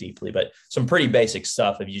that too deeply, but some pretty basic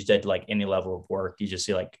stuff. If you just did like any level of work, you just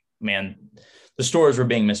see like, man, the stores were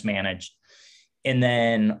being mismanaged. And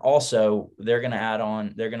then also they're going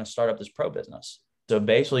to start up this pro business. So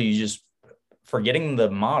basically you just, forgetting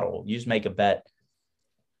the model, you just make a bet.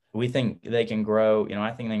 We think they can grow,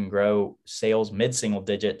 I think they can grow sales mid-single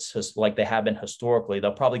digits just like they have been historically.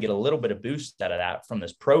 They'll probably get a little bit of boost out of that from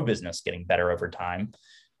this pro business getting better over time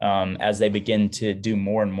as they begin to do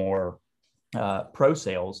more and more pro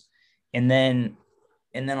sales. And then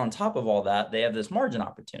on top of all that, they have this margin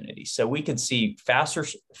opportunity. So we could see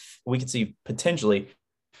potentially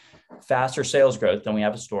faster sales growth than we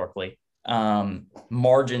have historically.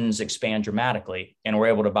 Margins expand dramatically, and we're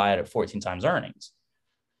able to buy it at 14 times earnings.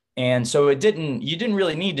 And so you didn't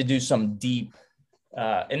really need to do some deep,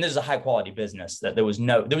 and this is a high quality business that there was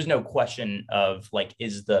no question of like,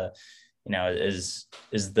 is the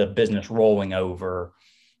business rolling over,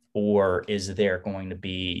 or is there going to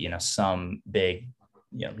be, some big,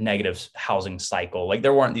 negative housing cycle? Like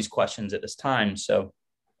there weren't these questions at this time. So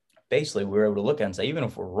basically we were able to look at it and say, even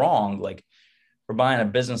if we're wrong, like we're buying a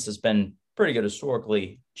business that's been pretty good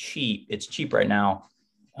historically, cheap. It's cheap right now.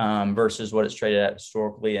 Versus what it's traded at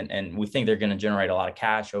historically. And we think they're going to generate a lot of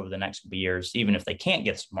cash over the next couple of years, even if they can't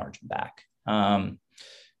get some margin back.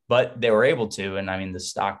 But they were able to, and I mean, the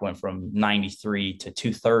stock went from 93 to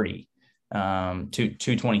 230, to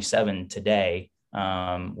 227 today,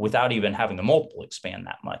 without even having the multiple expand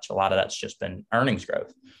that much. A lot of that's just been earnings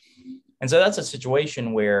growth. And so that's a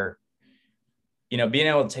situation where, being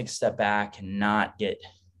able to take a step back and not get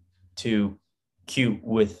too cute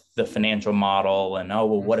with the financial model and,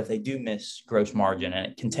 what if they do miss gross margin and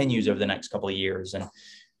it continues over the next couple of years? And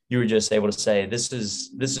you were just able to say,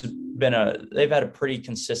 they've had a pretty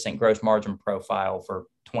consistent gross margin profile for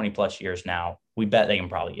 20 plus years now. We bet they can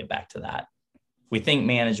probably get back to that. We think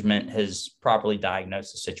management has properly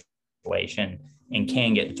diagnosed the situation and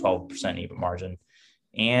can get to 12% EBIT margin.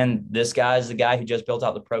 And this guy is the guy who just built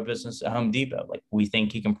out the pro business at Home Depot. Like we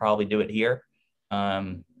think he can probably do it here.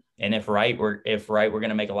 And if right, we're going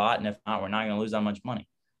to make a lot. And if not, we're not going to lose that much money.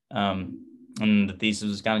 And the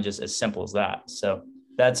thesis is kind of just as simple as that. So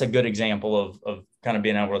that's a good example of kind of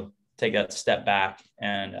being able to take that step back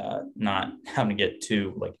and not having to get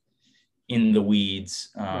too like in the weeds.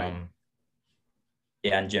 Right.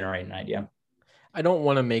 And generate an idea. I don't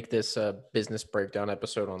want to make this a business breakdown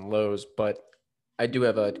episode on Lowe's, but I do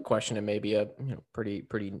have a question, and maybe a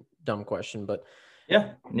pretty dumb question, but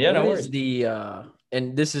yeah, no worries.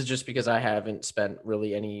 And this is just because I haven't spent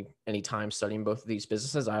really any time studying both of these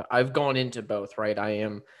businesses. I've gone into both, right? I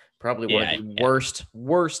am probably one of the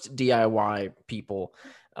worst DIY people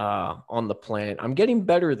on the planet. I'm getting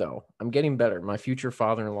better though. My future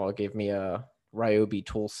father-in-law gave me a Ryobi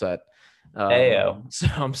tool set. So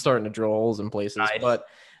I'm starting to drill holes in places. Nice. But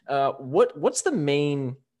what's the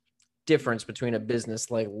main difference between a business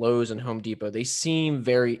like Lowe's and Home Depot? They seem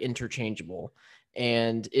very interchangeable.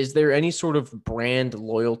 And is there any sort of brand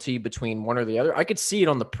loyalty between one or the other? I could see it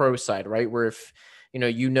on the pro side, right? Where if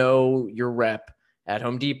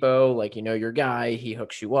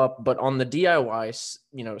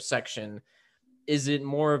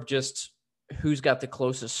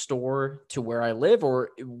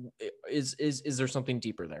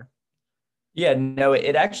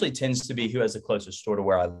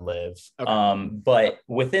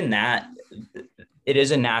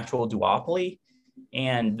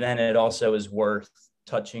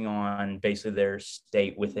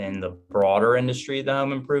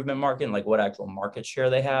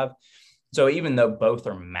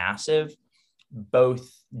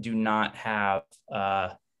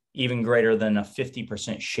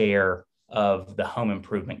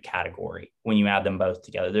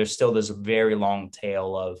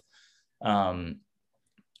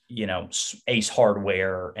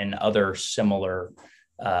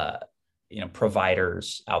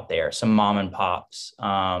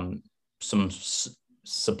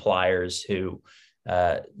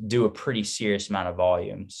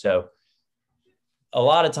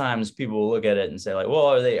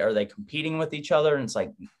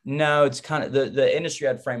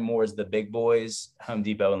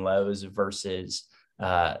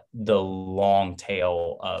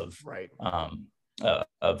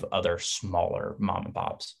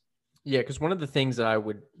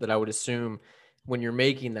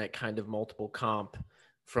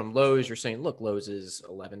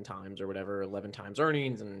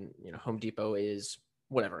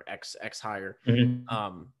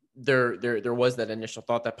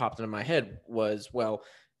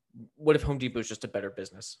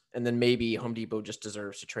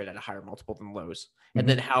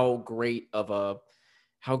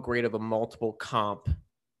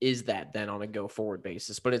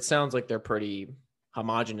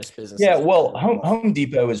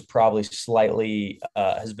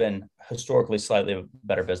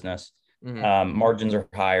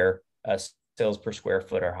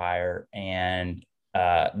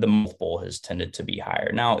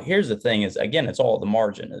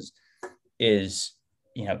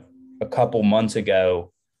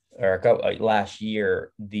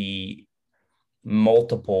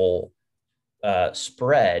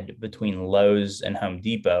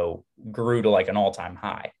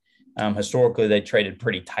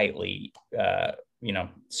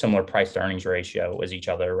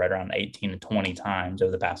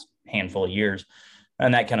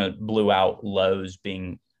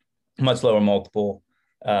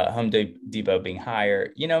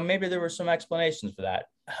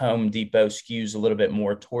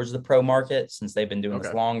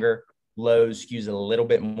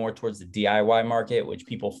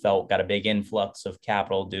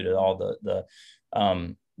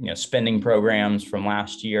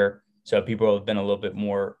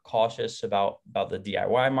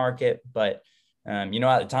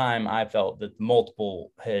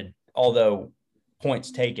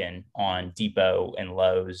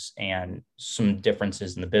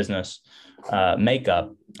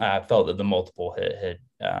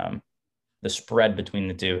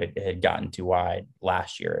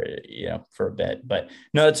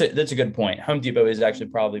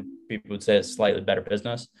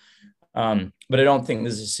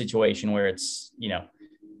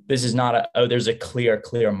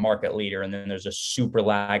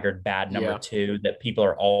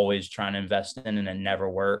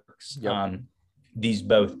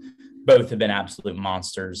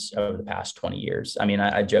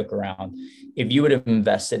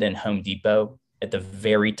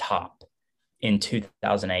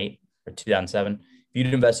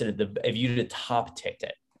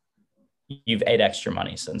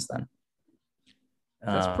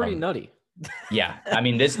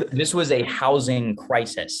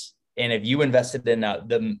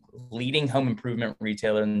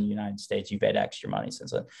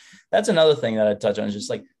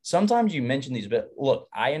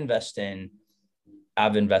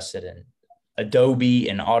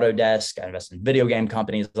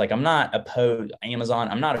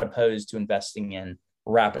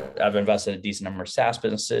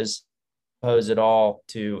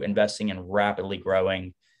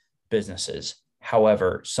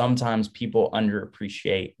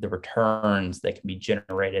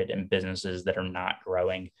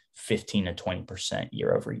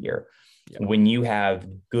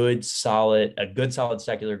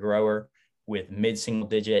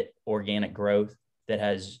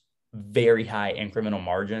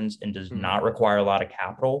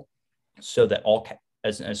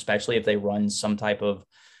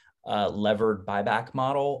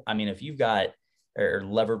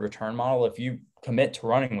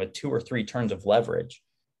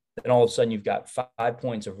then all of a sudden you've got 5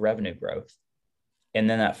 points of revenue growth. And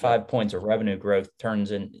then that Yep. 5 points of revenue growth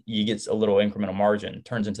turns in, you get a little incremental margin,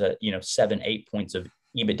 turns into, 7, 8 points of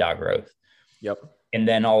EBITDA growth. Yep. And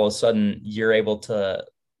then all of a sudden you're able to,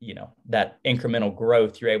 that incremental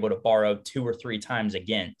growth, you're able to borrow 2 or 3 times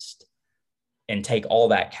against and take all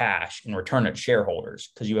that cash and return it to shareholders,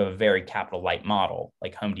 because you have a very capital light model,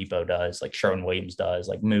 like Home Depot does, like Sherwin-Williams does,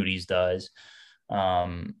 like Moody's does,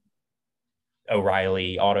 um,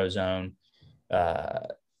 O'Reilly, AutoZone, uh,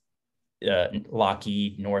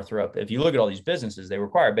 Lockheed, Northrop. If you look at all these businesses, they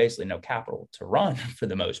require basically no capital to run for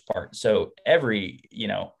the most part. So every,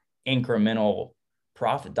 incremental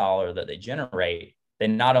profit dollar that they generate, they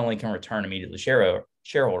not only can return immediately to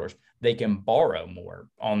shareholders, they can borrow more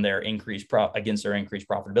on their against their increased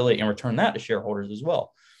profitability and return that to shareholders as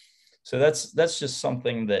well. So that's just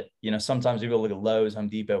something that, sometimes people look at Lowe's, Home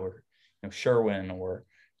Depot, or Sherwin, or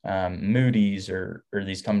Moody's, or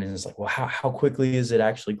these companies. It's like, well, how quickly is it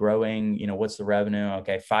actually growing? What's the revenue?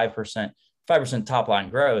 Okay, 5% top line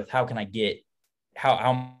growth. How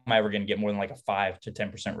am I ever going to get more than like a 5 to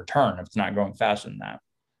 10% return if it's not growing faster than that?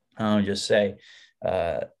 I'll just say,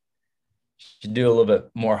 should do a little bit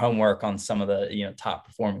more homework on some of the, top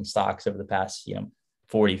performing stocks over the past,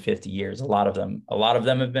 40, 50 years. A lot of them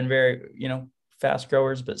have been very, fast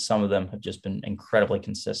growers, but some of them have just been incredibly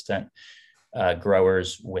consistent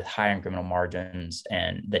growers with high incremental margins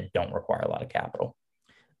and that don't require a lot of capital.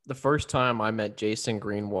 The first time I met Jason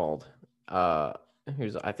Greenwald,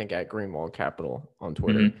 who's I think at Greenwald Capital on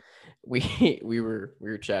Twitter, Mm-hmm. we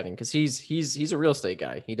were chatting because he's a real estate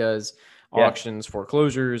guy. He does Yeah. auctions,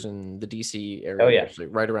 foreclosures, in the DC area, Oh, yeah. actually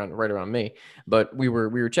right around me. But we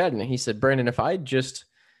were chatting, and he said, Brandon, if I just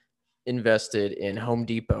invested in Home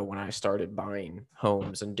Depot when I started buying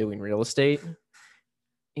homes and doing real estate,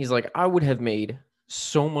 he's like, I would have made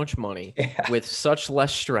so much money Yeah. with such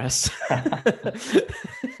less stress.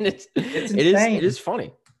 It's it is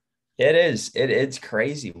funny. It is. It's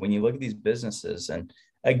crazy when you look at these businesses. And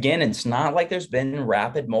again, it's not like there's been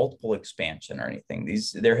rapid multiple expansion or anything.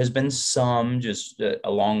 There has been some just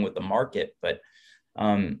along with the market, but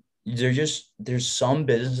there's some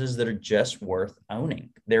businesses that are just worth owning.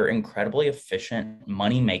 They're incredibly efficient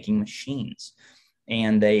money making machines,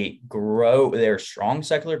 and they grow. They're strong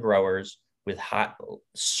secular growers with high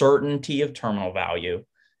certainty of terminal value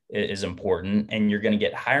is important, and you're going to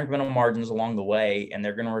get higher incremental margins along the way, and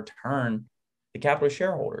they're going to return the capital to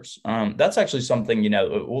shareholders. That's actually something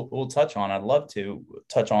we'll touch on. I'd love to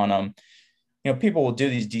touch on. People will do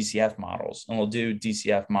these DCF models, and we'll do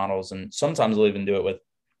DCF models, and sometimes we'll even do it with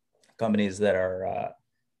companies that are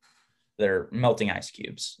melting ice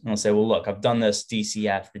cubes. And they'll say, well, look, I've done this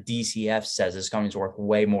DCF. The DCF says this company's worth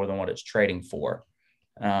way more than what it's trading for.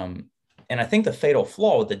 And I think the fatal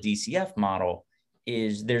flaw with the DCF model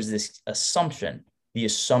is there's this assumption. The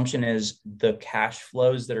assumption is the cash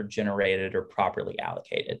flows that are generated are properly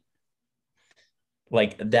allocated.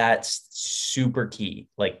 Like, that's super key.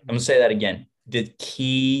 Like, I'm going to say that again.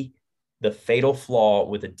 The fatal flaw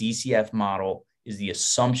with a DCF model is the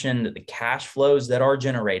assumption that the cash flows that are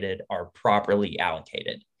generated are properly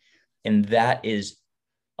allocated. And that is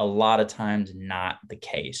a lot of times not the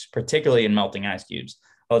case, particularly in melting ice cubes.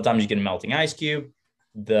 A lot of times you get a melting ice cube,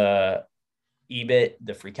 the EBIT,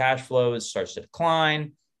 the free cash flow starts to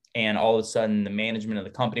decline, and all of a sudden the management of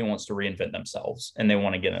the company wants to reinvent themselves and they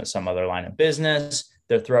want to get into some other line of business.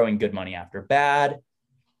 They're throwing good money after bad.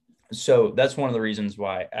 So that's one of the reasons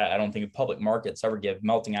why I don't think public markets ever give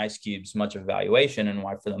melting ice cubes much of a valuation, and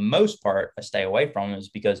why for the most part I stay away from them is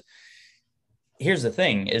because here's the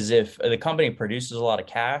thing is, if the company produces a lot of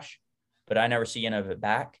cash, but I never see any of it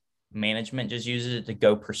back, management just uses it to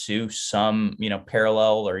go pursue some,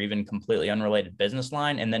 parallel or even completely unrelated business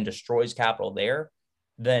line and then destroys capital there,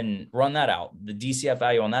 then run that out. The DCF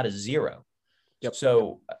value on that is zero. Yep.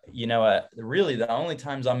 So, really the only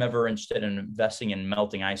times I'm ever interested in investing in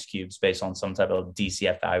melting ice cubes based on some type of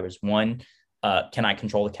DCF value is, one, can I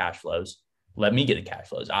control the cash flows? Let me get the cash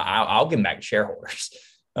flows. I'll give them back to shareholders.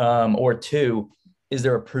 Or two, is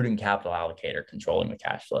there a prudent capital allocator controlling the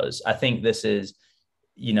cash flows? I think this is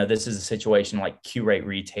a situation like Q-Rate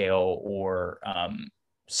Retail or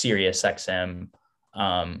Sirius XM,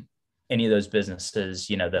 any of those businesses,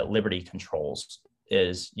 that Liberty controls.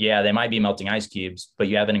 They might be melting ice cubes, but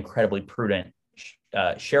you have an incredibly prudent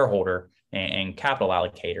shareholder and capital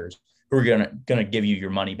allocators who are going to give you your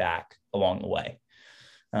money back along the way.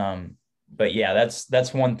 But yeah,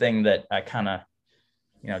 that's one thing that I kind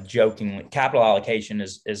of, jokingly, capital allocation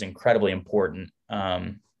is incredibly important.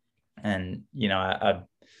 And, I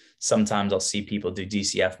sometimes I'll see people do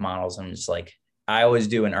DCF models and I'm just like, I always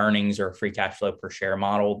do an earnings or a free cash flow per share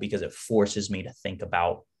model because it forces me to think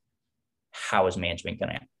about how is management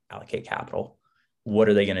going to allocate capital? What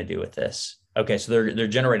are they going to do with this? Okay, so they're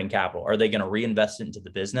generating capital. Are they going to reinvest it into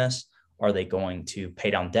the business? Are they going to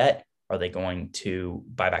pay down debt? Are they going to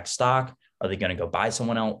buy back stock? Are they going to go buy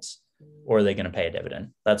someone else? Or are they going to pay a dividend?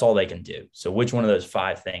 That's all they can do. So which one of those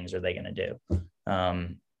five things are they going to do?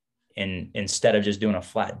 And instead of just doing a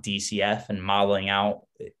flat DCF and modeling out,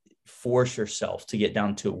 force yourself to get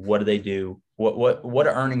down to what do they do? What do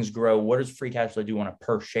earnings grow? What does free cash flow do on a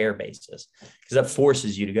per share basis? Because that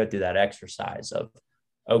forces you to go through that exercise of,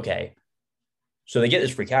 okay, so they get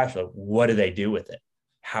this free cash flow. What do they do with it?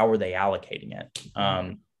 How are they allocating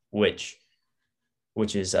it? Which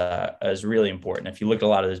is really important. If you look at a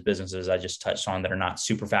lot of those businesses I just touched on that are not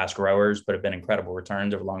super fast growers, but have been incredible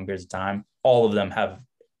returns over long periods of time, all of them have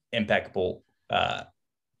impeccable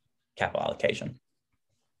capital allocation.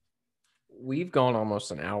 We've gone almost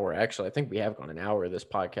an hour. Actually, I think we have gone an hour of this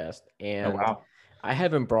podcast, Oh, and wow. I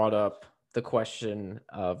haven't brought up the question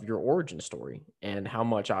of your origin story and how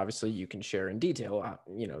much obviously you can share in detail.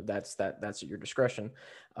 That's at your discretion.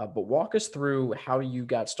 But walk us through how you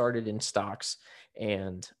got started in stocks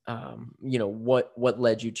and what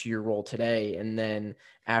led you to your role today. And then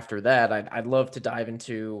after that, I'd love to dive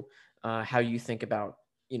into how you think about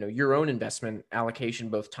your own investment allocation,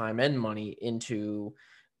 both time and money, into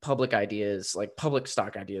public ideas, like public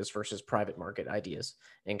stock ideas versus private market ideas,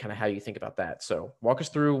 and kind of how you think about that. So walk us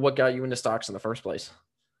through what got you into stocks in the first place.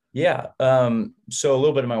 Yeah. So a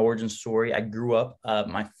little bit of my origin story. I grew up,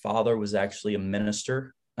 my father was actually a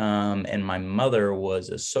minister, and my mother was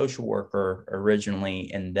a social worker originally.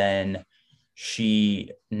 And then she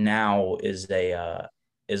now is a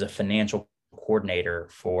financial coordinator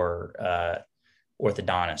for,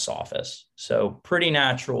 orthodontist office. So pretty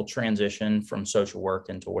natural transition from social work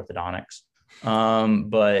into orthodontics.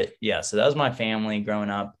 But yeah, so that was my family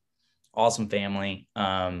growing up. Awesome family.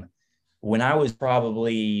 When I was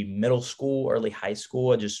probably middle school, early high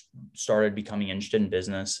school, I just started becoming interested in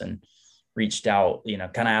business and reached out, kind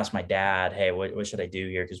of asked my dad, hey, what should I do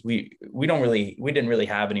here? Because we didn't really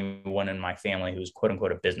have anyone in my family who was quote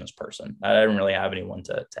unquote a business person. I didn't really have anyone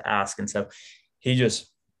to ask. And so he just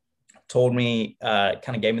told me,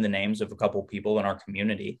 kind of gave me the names of a couple of people in our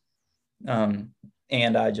community. And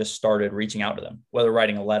I just started reaching out to them, whether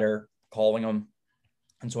writing a letter, calling them.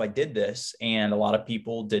 And so I did this, and a lot of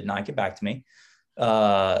people did not get back to me. It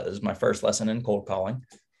was my first lesson in cold calling.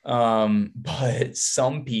 But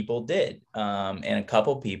some people did. And a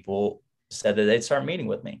couple people said that they'd start meeting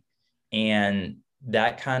with me. And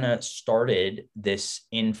that kind of started this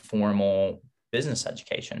informal business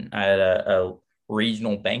education. I had a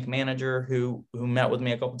regional bank manager who met with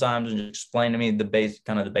me a couple of times and just explained to me the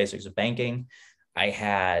basics of banking. I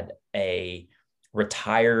had a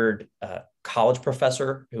retired college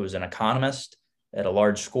professor who was an economist at a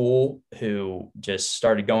large school who just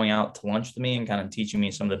started going out to lunch with me and kind of teaching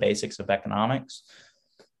me some of the basics of economics.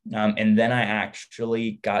 And then I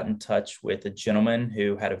actually got in touch with a gentleman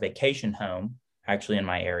who had a vacation home actually in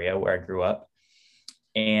my area where I grew up.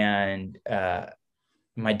 And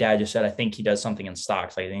my dad just said, I think he does something in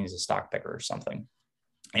stocks. Like I think he's a stock picker or something.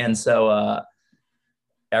 And so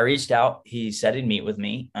I reached out. He said he'd meet with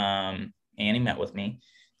me, and he met with me.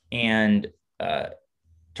 And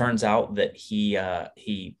turns out that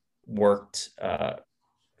he worked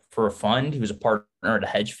for a fund. He was a partner at a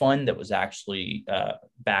hedge fund that was actually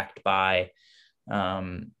backed by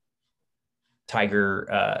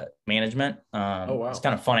Tiger Management. Oh, wow. It's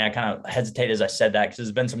kind of funny. I kind of hesitate as I said that because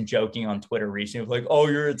there's been some joking on Twitter recently, like, "Oh,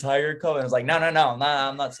 you're a Tiger co." And it's like, no.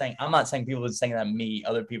 I'm not saying people are saying that me.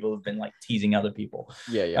 Other people have been like teasing other people.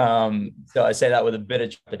 Yeah. So I say that with a bit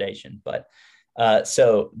of trepidation, but.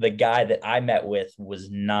 So the guy that I met with was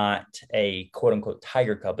not a quote unquote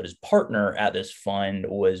Tiger Cub, but his partner at this fund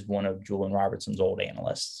was one of Julian Robertson's old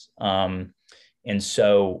analysts. And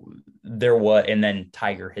so and then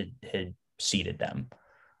Tiger had seeded them.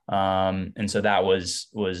 And so that was,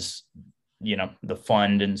 the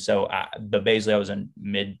fund. And so but basically I was in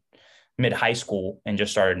mid high school and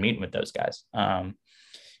just started meeting with those guys.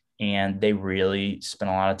 And they really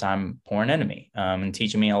spent a lot of time pouring into me, and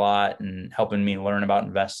teaching me a lot and helping me learn about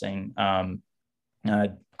investing.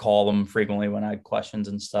 I'd call them frequently when I had questions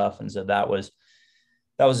and stuff. And so that was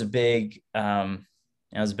a big, that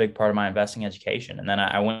was a big part of my investing education. And then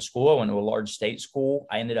I went to school. I went to a large state school.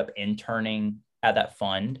 I ended up interning at that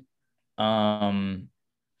fund.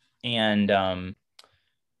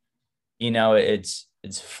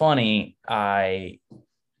 It's funny. I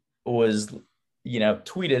was,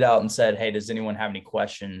 tweeted out and said, hey, does anyone have any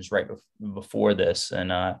questions right before this?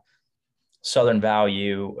 And Southern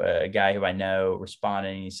Value, a guy who I know, responded,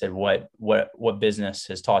 and he said, what business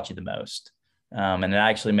has taught you the most? And it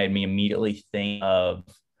actually made me immediately think of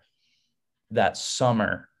that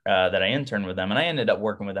summer that I interned with them. And I ended up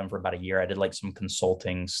working with them for about a year. I did like some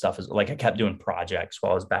consulting stuff. Like I kept doing projects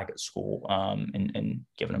while I was back at school, and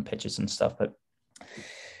giving them pitches and stuff. But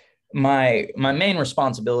my main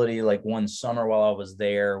responsibility, like one summer while I was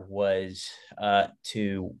there, was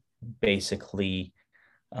to basically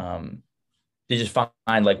to just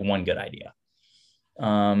find like one good idea.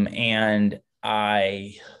 And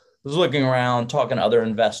I was looking around, talking to other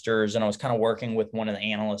investors, and I was kind of working with one of the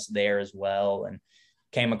analysts there as well, and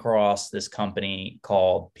came across this company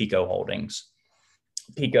called Pico Holdings.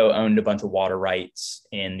 Pico owned a bunch of water rights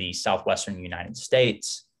in the southwestern United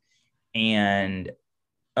States, and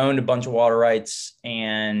owned a bunch of water rights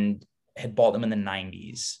and had bought them in the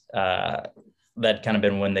 90s. That kind of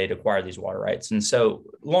been when they'd acquired these water rights. And so,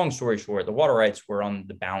 long story short, the water rights were on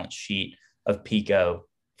the balance sheet of Pico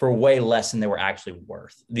for way less than they were actually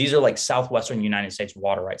worth. These are like southwestern United States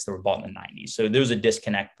water rights that were bought in the 90s. So there was a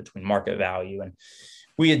disconnect between market value. And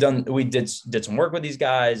we did some work with these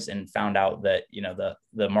guys and found out that,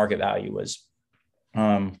 the market value was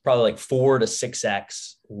probably like 4 to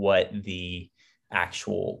 6x what the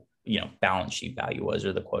actual, balance sheet value was,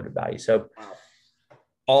 or the quoted value. So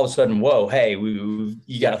all of a sudden, whoa, hey,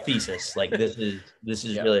 you got a thesis. Like this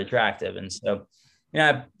is really attractive. And so,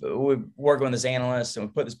 we work with this analyst and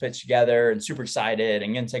we put this pitch together, and super excited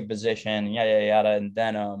and going to take a position, and yada, yada. And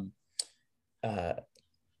then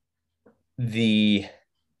the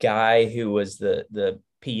guy who was the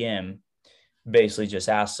PM basically just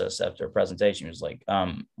asked us after a presentation, he was like,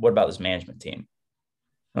 what about this management team?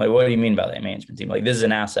 I'm like, what do you mean by that management team? Like, this is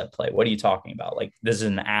an asset play. What are you talking about? Like, this is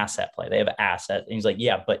an asset play. They have an asset. And he's like,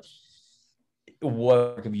 yeah, but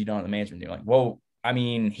what have you done on the management team? Like, well, I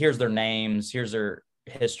mean, here's their names, here's their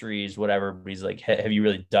histories, whatever. But he's like, have you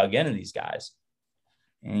really dug into these guys?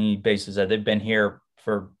 And he basically said they've been here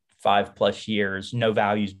for 5+ years. No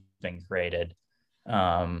value's been created.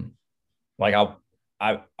 Like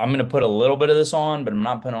I'm going to put a little bit of this on, but I'm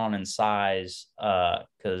not putting on in size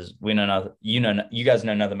because we know nothing. You guys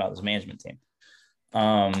know nothing about this management team.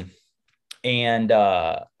 And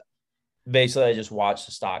basically, I just watched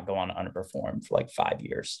the stock go on to underperform for like 5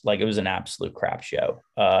 years. Like, it was an absolute crap show.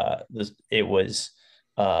 It was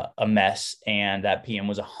a mess, and that PM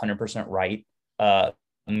was 100% right.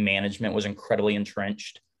 Management was incredibly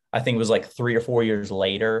entrenched. I think it was like 3 or 4 years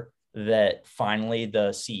later that finally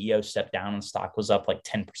the CEO stepped down and stock was up like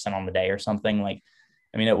 10% on the day or something. Like,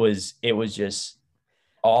 I mean, it was just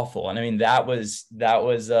awful. And I mean, that was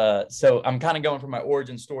so I'm kind of going from my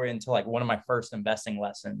origin story into like one of my first investing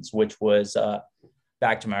lessons, which was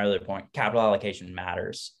back to my earlier point, capital allocation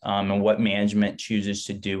matters. And what management chooses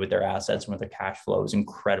to do with their assets and with their cash flow is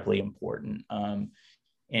incredibly important.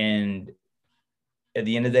 And at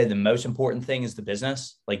the end of the day, the most important thing is the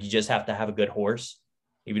business. Like, you just have to have a good horse.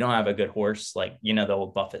 If you don't have a good horse, like, the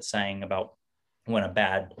old Buffett saying about when a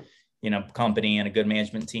bad, company and a good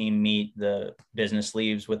management team meet, the business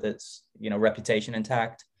leaves with its, reputation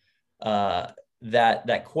intact.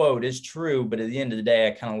 That quote is true, but at the end of the day,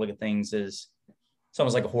 I kind of look at things as it's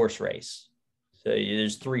almost like a horse race. So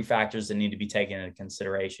there's 3 factors that need to be taken into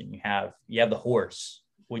consideration. You have the horse,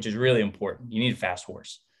 which is really important. You need a fast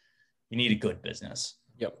horse. You need a good business.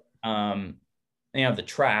 Yep. Then you have the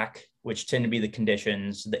track, which tend to be the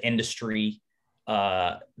conditions, the industry,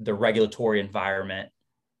 the regulatory environment,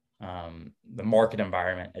 the market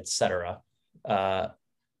environment, etc.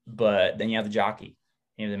 But then you have the jockey,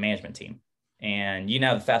 you have the management team, and you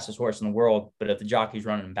have the fastest horse in the world, but if the jockey's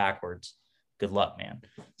running backwards, good luck, man.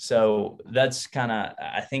 So that's kind of,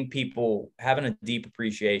 I think people having a deep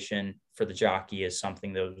appreciation for the jockey is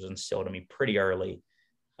something that was instilled in me pretty early,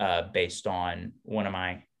 based on one of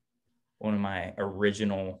my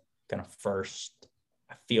original kind of first,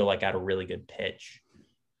 I feel like I had a really good pitch,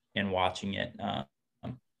 and watching it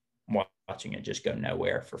just go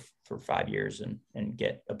nowhere for 5 years and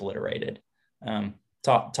get obliterated.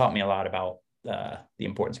 Taught me a lot about the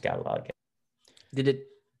importance of capital allocation. Did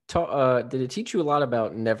it teach you a lot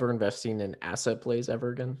about never investing in asset plays ever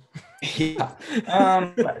again? Yeah.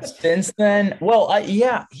 Since then, well,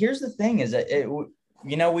 here's the thing is that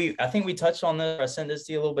I think we touched on this. I sent this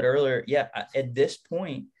to you a little bit earlier. Yeah. At this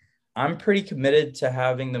point, I'm pretty committed to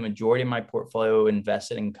having the majority of my portfolio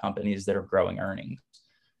invested in companies that are growing earnings.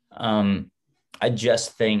 I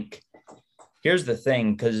just think, here's the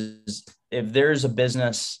thing, because if there's a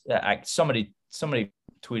business that somebody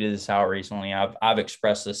tweeted this out recently, I've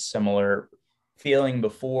expressed this similar feeling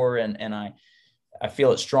before, and I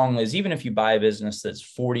feel it strongly is even if you buy a business that's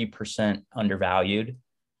 40% undervalued,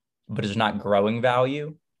 but is not growing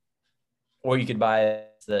value, or you could buy it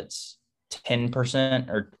that's 10%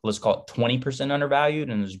 or let's call it 20% undervalued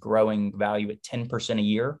and is growing value at 10% a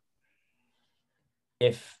year.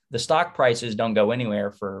 If the stock prices don't go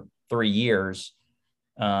anywhere for 3 years,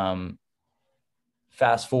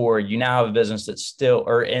 fast forward, you now have a business that's still,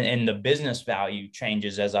 and the business value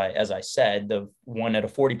changes as I said, the one at a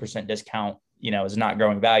 40% discount, is not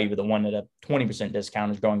growing value, but the one at a 20%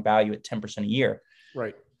 discount is growing value at 10% a year.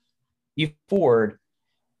 Right. You forward,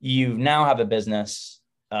 you now have a business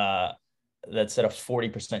that's at a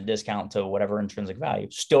 40% discount to whatever intrinsic value,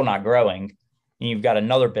 still not growing. And you've got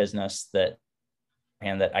another business that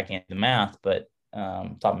I can't do the math, but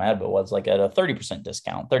top of my head, but was like at a 30%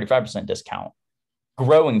 discount, 35% discount,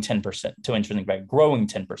 growing 10% to intrinsic value, growing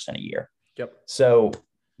 10% a year. Yep. So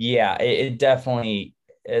yeah, it definitely,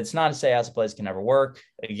 it's not to say asset plays can never work.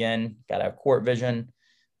 Again, got to have court vision.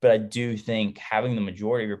 But I do think having the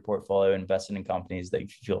majority of your portfolio invested in companies that you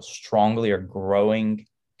feel strongly are growing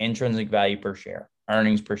intrinsic value per share,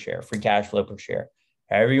 earnings per share, free cash flow per share,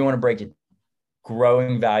 however you want to break it,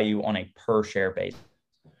 growing value on a per share basis.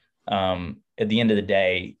 At the end of the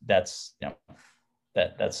day, that's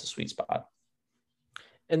that's the sweet spot.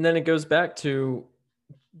 And then it goes back to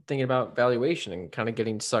thinking about valuation and kind of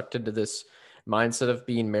getting sucked into this mindset of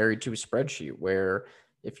being married to a spreadsheet, where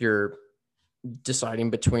if you're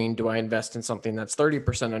deciding between, do I invest in something that's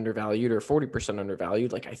 30% undervalued or 40%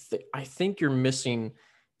 undervalued? Like I think you're missing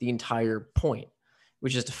the entire point,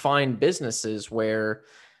 which is to find businesses where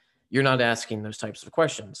you're not asking those types of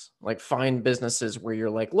questions. Like find businesses where you're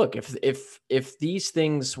like, look, if these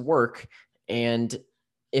things work, and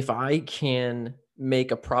if I can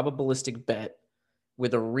make a probabilistic bet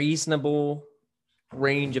with a reasonable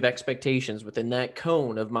range of expectations within that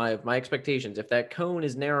cone of my expectations, if that cone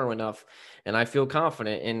is narrow enough and I feel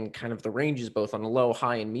confident in kind of the ranges both on a low,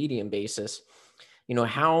 high, and medium basis,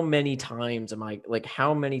 how many times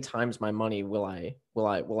my money will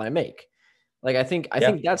I make? Like I think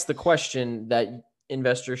that's the question that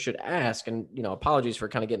investors should ask. And apologies for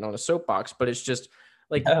kind of getting on a soapbox, but it's just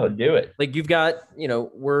like, oh, do it. Like you've got,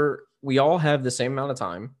 we all have the same amount of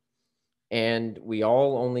time, and we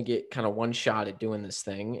all only get kind of one shot at doing this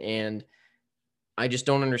thing. And I just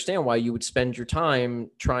don't understand why you would spend your time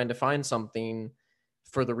trying to find something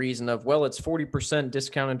for the reason of, well, it's 40%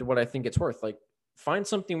 discounted to what I think it's worth. Like find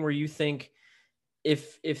something where you think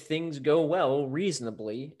if things go well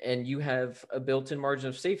reasonably and you have a built-in margin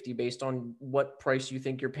of safety based on what price you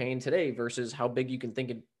think you're paying today versus how big you can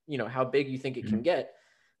think it, how big you think it can get,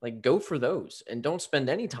 like go for those and don't spend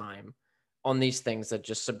any time on these things that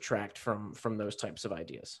just subtract from those types of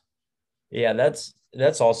ideas. Yeah, that's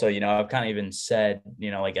also, I've kind of even said,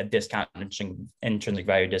 like a discount intrinsic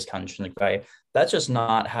value, discount intrinsic value. That's just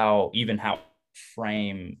not how I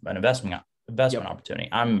frame an investment opportunity.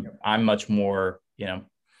 I'm much more,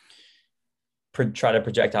 try to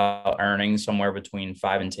project out earnings somewhere between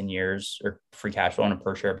 5 and 10 years or free cash flow on a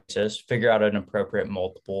per share basis, figure out an appropriate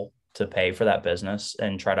multiple to pay for that business,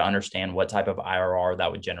 and try to understand what type of IRR that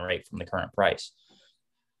would generate from the current price.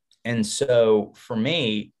 And so for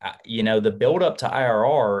me, the build up to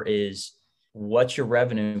IRR is what's your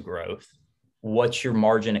revenue growth? What's your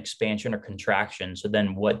margin expansion or contraction? So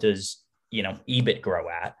then what does, EBIT grow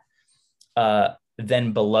at?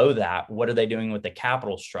 Then below that, what are they doing with the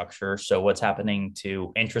capital structure? So what's happening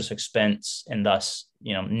to interest expense and thus,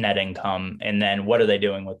 net income? And then what are they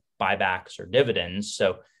doing with buybacks or dividends?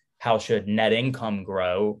 So how should net income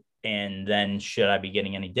grow? And then should I be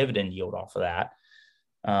getting any dividend yield off of that?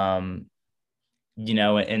 And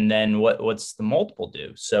then what's the multiple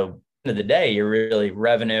do? So at the end of the day, you're really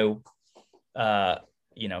revenue,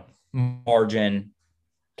 margin,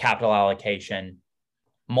 capital allocation,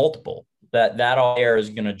 multiple. That all there is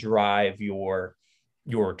going to drive your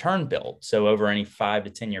return build. So over any 5 to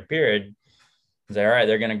 10 year period, all right,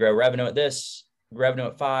 they're going to grow revenue at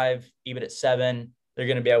 5, EBIT at 7. They're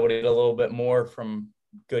going to be able to get a little bit more from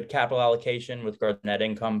good capital allocation with growth net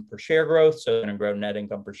income per share growth. So they're going to grow net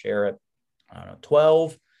income per share at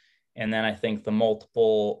 12. And then I think the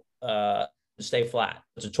multiple stay flat.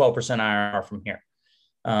 It's a 12% IRR from here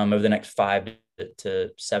over the next 5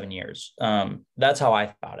 to 7 years. That's how I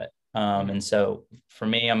thought it. And so for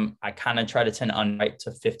me, I kind of try to tend to underwrite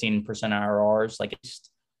to 15% IRRs. Like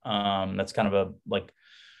that's kind of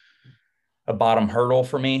a bottom hurdle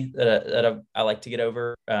for me that I like to get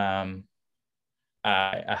over.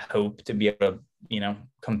 I hope to be able to,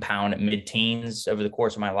 compound at mid-teens over the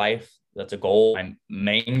course of my life. That's a goal, my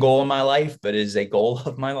main goal in my life, but is a goal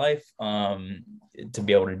of my life. to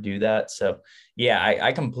be able to do that. So yeah,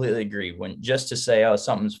 I completely agree. When just to say, oh,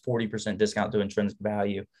 something's 40% discount to intrinsic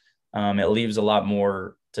value, it leaves a lot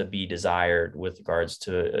more to be desired with regards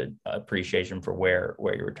to appreciation for where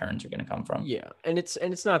your returns are going to come from. Yeah. And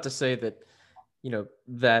it's not to say that,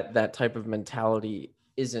 that type of mentality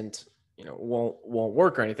isn't, won't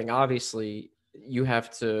work or anything. Obviously, you have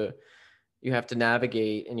to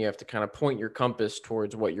navigate and you have to kind of point your compass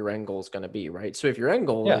towards what your end goal is going to be, right? So if your end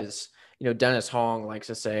goal Yeah. is, Dennis Hong likes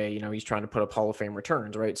to say, he's trying to put up Hall of Fame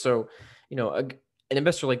returns, right? So, an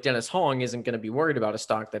investor like Dennis Hong isn't going to be worried about a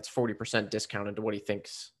stock that's 40% discounted to what he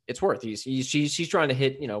thinks it's worth. He's trying to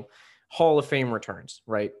hit, Hall of Fame returns,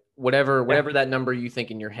 right? Whatever that number you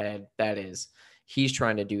think in your head that is, he's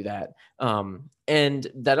trying to do that. And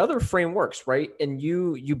that other frame works, right? And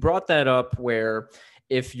you brought that up where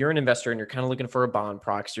if you're an investor and you're kind of looking for a bond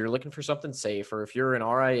proxy, you're looking for something safe, or if you're an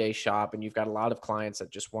RIA shop and you've got a lot of clients that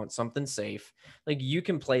just want something safe, like you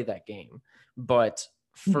can play that game. But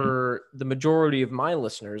for the majority of my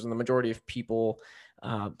listeners and the majority of people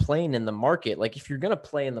playing in the market, like if you're going to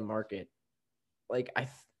play in the market, like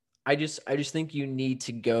I just think you need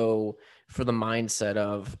to go for the mindset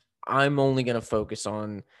of I'm only going to focus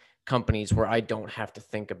on companies where I don't have to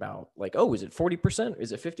think about like, oh, is it 40%?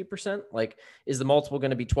 Is it 50%? Like, is the multiple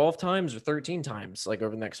going to be 12 times or 13 times like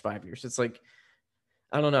over the next 5 years? It's like,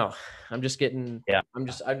 I don't know. I'm just getting, Yeah.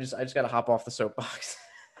 I just got to hop off the soapbox.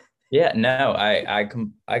 Yeah, no, I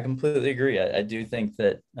completely agree. I do think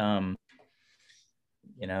that the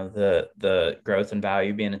growth and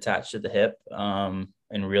value being attached to the hip, and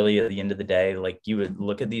really at the end of the day, like you would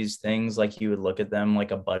look at these things like you would look at them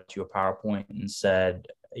like a budget to a PowerPoint and said,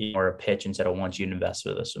 or a pitch and said, I want you to invest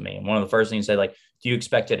with this with me. And one of the first things you say, like, do you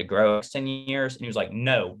expect it to grow 10 years? And he was like,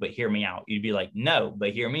 no, but hear me out. You'd be like, no,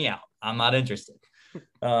 but hear me out. I'm not interested.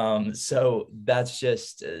 So that's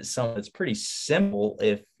just something that's pretty simple.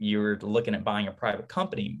 If you're looking at buying a private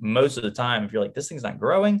company, most of the time, if you're like, this thing's not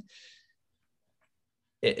growing,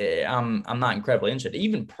 I'm not incredibly interested.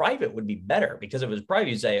 Even private would be better, because if it was private,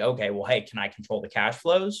 you'd say, okay, well, hey, can I control the cash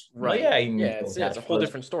flows? Right. Well, yeah, you can Yeah. control It's the cash a whole flows.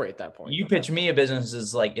 different story at that point. You pitch me a business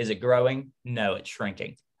is like, is it growing? No, it's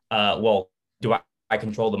shrinking. Well, do I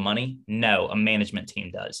control the money? No, a management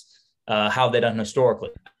team does. How have they done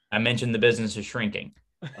historically? I mentioned the business is shrinking.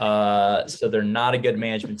 So they're not a good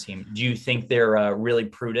management team. Do you think they're really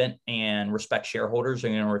prudent and respect shareholders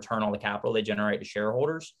and going to return all the capital they generate to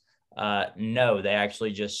shareholders? No, they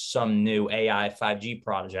actually just some new AI 5G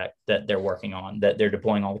project that they're working on, that they're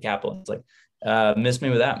deploying all the capital. It's like, miss me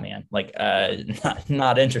with that, man. Like,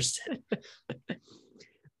 not interested.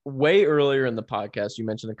 Way earlier in the podcast, you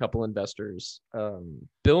mentioned a couple investors.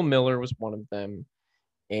 Bill Miller was one of them.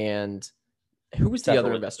 And who was the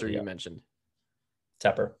other investor you mentioned?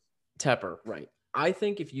 Tepper, right. I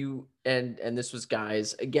think if you and this was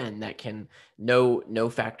guys again that can no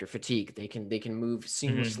factor fatigue. They can move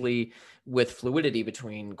seamlessly with fluidity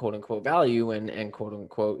between quote unquote value and quote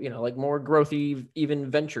unquote, like more growthy, even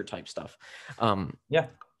venture type stuff. Yeah.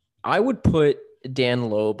 I would put Dan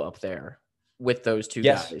Loeb up there with those two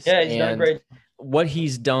guys. Yeah, he's done great. What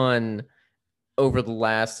he's done over the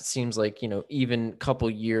last, it seems like, even couple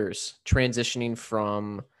years, transitioning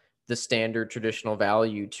from the standard traditional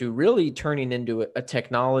value to really turning into a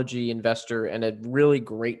technology investor, and a really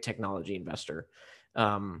great technology investor.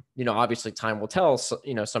 Obviously time will tell, so,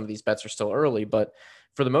 some of these bets are still early, but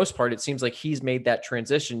for the most part, it seems like he's made that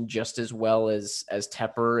transition just as well as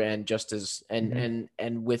Tepper, and just as, and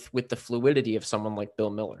with the fluidity of someone like Bill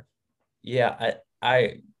Miller. Yeah,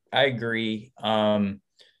 I agree.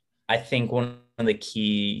 I think one of the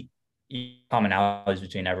key commonalities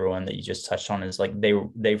between everyone that you just touched on is like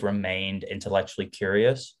they've remained intellectually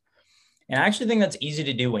curious. And I actually think that's easy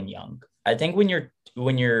to do when young. I think when you're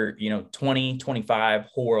 20, 25,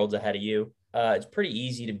 whole world's ahead of you, it's pretty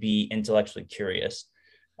easy to be intellectually curious.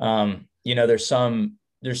 There's some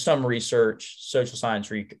research, social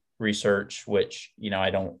science research, which, I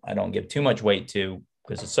don't give too much weight to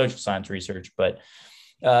because it's social science research, but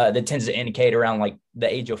that tends to indicate around like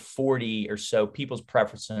the age of 40 or so, people's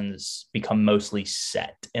preferences become mostly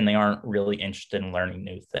set and they aren't really interested in learning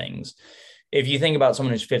new things. If you think about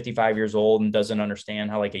someone who's 55 years old and doesn't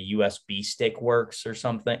understand how like a USB stick works or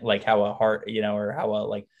something, like how a heart, or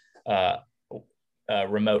how a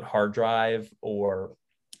remote hard drive, or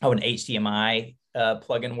how an HDMI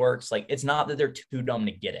plugin works, like it's not that they're too dumb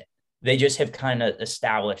to get it. They just have kind of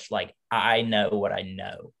established like, I know what I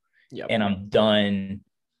know. Yep. And I'm done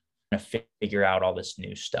to figure out all this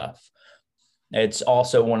new stuff. It's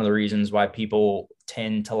also one of the reasons why people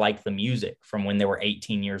tend to like the music from when they were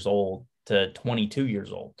 18 years old to 22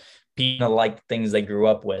 years old. people like things they grew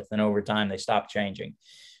up with, and over time they stop changing.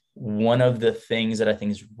 One of the things that I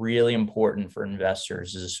think is really important for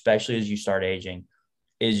investors is, especially as you start aging,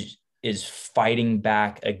 is fighting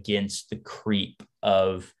back against the creep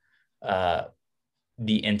of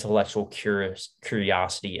the intellectual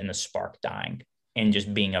curiosity and the spark dying, and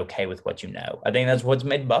just being okay with what you know. I think that's what's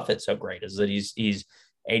made Buffett so great, is that he's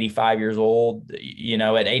 85 years old. You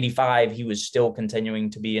know, at 85, he was still continuing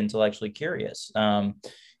to be intellectually curious.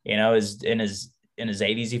 You know, in his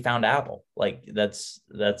 80s, he found Apple. Like that's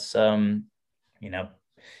you know,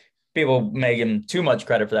 people make him too much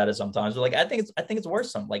credit for that sometimes. But like, I think it's worth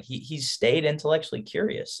some. Like he's stayed intellectually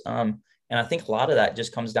curious. And I think a lot of that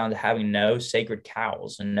just comes down to having no sacred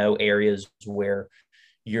cows and no areas where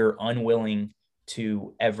you're unwilling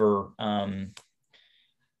to ever, to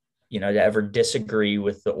ever disagree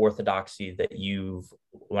with the orthodoxy that you've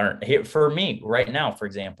learned. Here, for me right now, for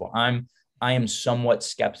example, I am somewhat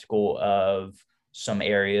skeptical of some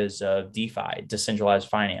areas of DeFi, decentralized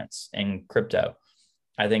finance, and crypto.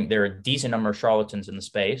 I think there are a decent number of charlatans in the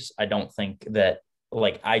space. I don't think that,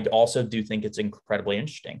 like, I also do think it's incredibly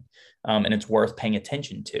interesting, and it's worth paying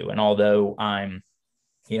attention to. And although I'm,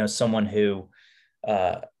 someone who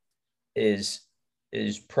is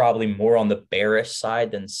probably more on the bearish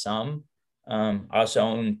side than some, I also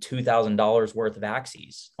own $2,000 worth of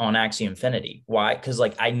Axies on Axie Infinity. Why? Because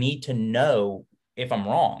like I need to know if I'm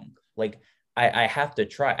wrong. Like I have to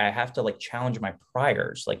try. I have to like challenge my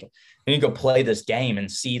priors. Like I need to go play this game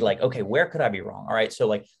and see like, okay, where could I be wrong? All right, so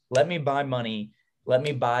like let me buy money. Let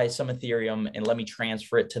me buy some Ethereum and let me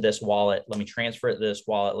transfer it to this wallet. Let me transfer it to this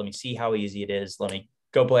wallet. Let me see how easy it is. Let me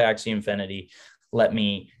go play Axie Infinity. Let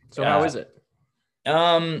me. So how is it?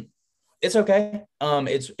 It's okay.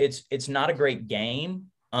 It's not a great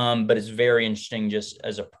game, but it's very interesting just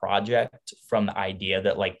as a project, from the idea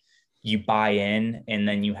that like you buy in and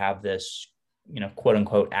then you have this, quote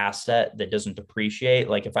unquote asset that doesn't depreciate.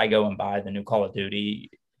 Like if I go and buy the new Call of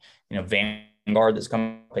Duty, Vanguard that's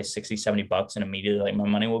coming to pay 60, $70 and immediately like my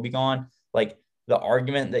money will be gone. Like the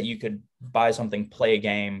argument that you could buy something, play a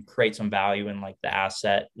game, create some value in like the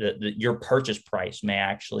asset, your purchase price may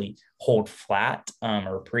actually hold flat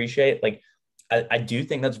or appreciate. Like I do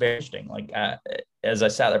think that's very interesting. Like as I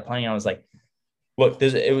sat there playing, I was like, look,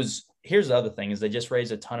 here's the other thing is they just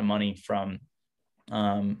raised a ton of money from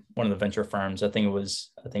one of the venture firms. I think it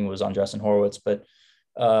was Andreessen Horowitz, but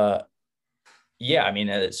yeah, I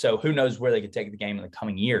mean, so who knows where they could take the game in the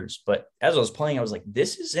coming years. But as I was playing, I was like,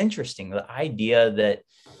 this is interesting. The idea that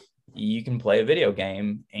you can play a video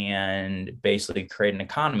game and basically create an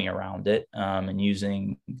economy around it, and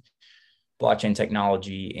using blockchain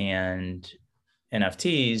technology and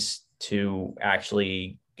NFTs to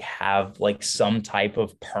actually have like some type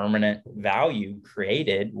of permanent value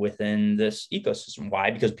created within this ecosystem. Why?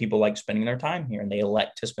 Because people like spending their time here and they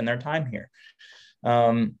elect to spend their time here.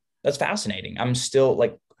 That's fascinating. I'm still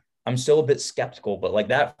a bit skeptical, but like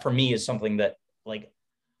that for me is something that like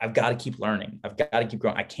I've got to keep learning. I've got to keep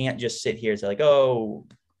growing. I can't just sit here and say like, oh,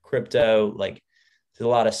 crypto, like there's a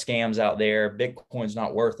lot of scams out there. Bitcoin's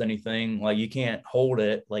not worth anything. Like you can't hold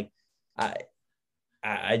it. Like I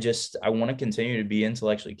want to continue to be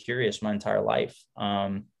intellectually curious my entire life.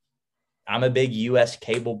 I'm a big US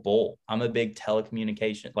cable bull. I'm a big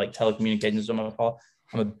telecommunications, I'm gonna call.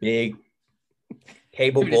 I'm a big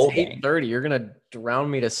cable bull. It's 8:30. You're gonna drown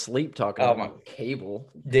me to sleep talking about cable,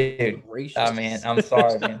 dude. I mean, I'm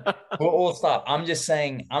sorry, man. We'll stop. I'm just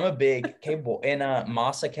saying, I'm a big cable. And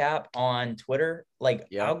Masa Cap on Twitter, like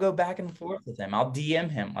I'll go back and forth with him. I'll DM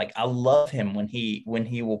him. Like I love him when he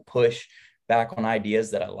will push back on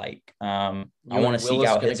ideas that I like. I want to seek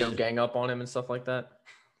out his. Go gang up on him and stuff like that.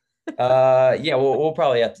 Yeah, we'll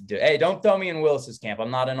probably have to do it. Hey, don't throw me in Willis's camp.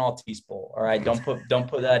 I'm not an Altice bull. All right, don't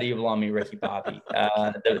put that evil on me, Ricky Bobby.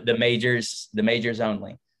 The majors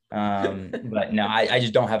only. But no, I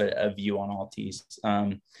just don't have a view on Altice.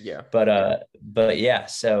 But yeah,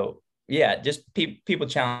 so yeah, just people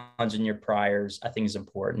challenging your priors, I think is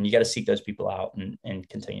important. You got to seek those people out and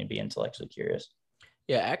continue to be intellectually curious.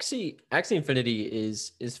 Yeah, Axie Infinity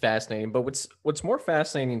is fascinating, but what's more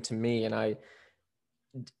fascinating to me, and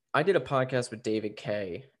I did a podcast with David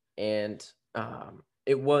Kay, and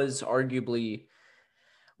it was arguably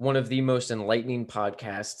one of the most enlightening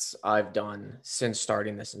podcasts I've done since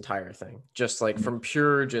starting this entire thing. Just like from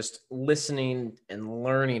pure just listening and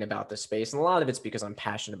learning about the space. And a lot of it's because I'm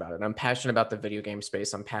passionate about it. I'm passionate about the video game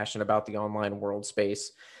space. I'm passionate about the online world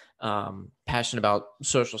space. Passionate about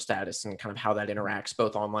social status and kind of how that interacts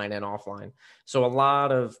both online and offline. So a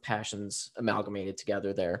lot of passions amalgamated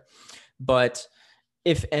together there. But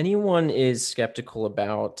if anyone is skeptical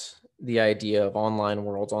about the idea of online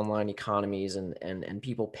worlds, online economies, and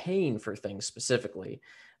people paying for things specifically.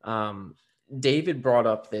 Um, David brought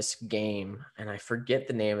up this game, and I forget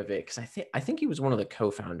the name of it because I think he was one of the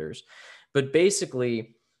co-founders. But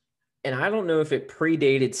basically, and I don't know if it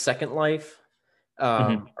predated Second Life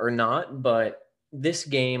Mhm. or not, but this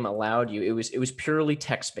game allowed you. It was purely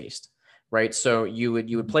text based, right? So you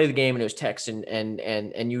would play the game and it was text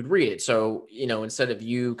and you'd read it. So instead of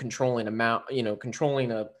you controlling a mount, controlling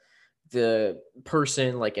the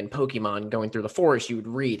person like in Pokemon going through the forest, you would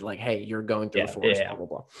read like, "Hey, you're going through the Yeah, yeah, forest," yeah. blah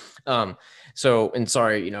blah blah. So and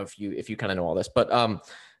sorry, if you kind of know all this, but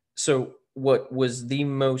so what was the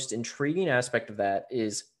most intriguing aspect of that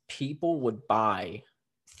is people would buy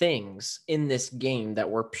things in this game that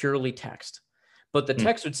were purely text. But the Hmm.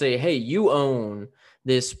 text would say, "Hey, you own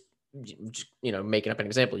this, making up an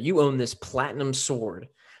example, you own this platinum sword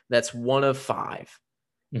that's one of five,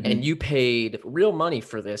 and Hmm. you paid real money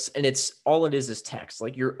for this, and it's all it is text.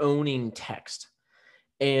 Like you're owning text."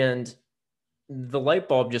 And the light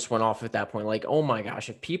bulb just went off at that point. Like, oh my gosh,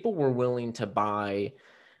 if people were willing to buy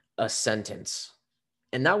a sentence,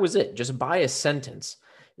 and that was it, just buy a sentence,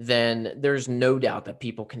 then there's no doubt that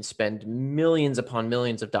people can spend millions upon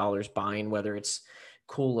millions of dollars buying, whether it's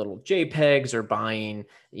cool little JPEGs or buying,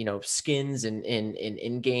 skins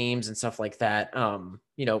in games and stuff like that.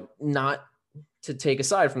 Not to take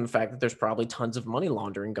aside from the fact that there's probably tons of money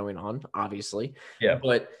laundering going on, obviously, Yeah,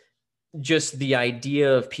 but just the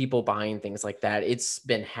idea of people buying things like that, it's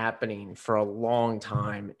been happening for a long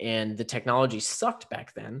time, and the technology sucked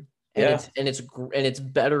back then, and yeah. it's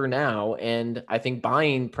better now, and I think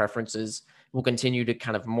buying preferences will continue to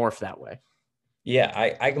kind of morph that way. Yeah,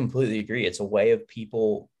 I completely agree. It's a way of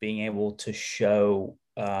people being able to show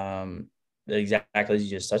exactly as you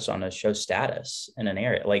just touched on, to show status in an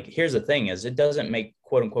area. Like, here's the thing: is it doesn't make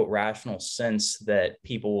quote unquote rational sense that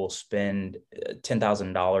people will spend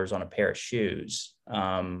 $10,000 on a pair of shoes,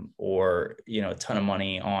 or a ton of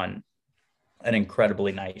money on an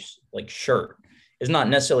incredibly nice like shirt. Is not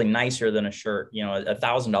necessarily nicer than a shirt.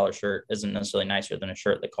 $1,000 shirt isn't necessarily nicer than a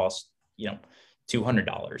shirt that costs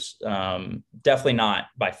 $200. Definitely not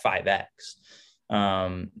by 5x.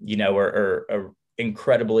 Or a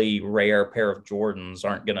incredibly rare pair of Jordans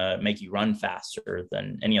aren't going to make you run faster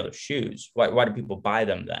than any other shoes. Why do people buy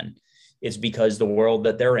them then? It's because the world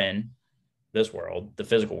that they're in, this world, the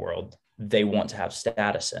physical world, they want to have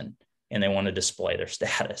status in, and they want to display their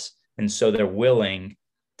status. And so they're willing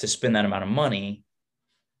to spend that amount of money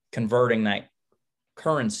converting that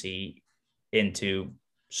currency into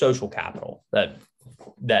social capital,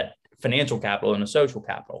 that financial capital into social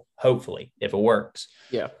capital, hopefully, if it works.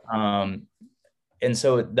 Yeah. Um, and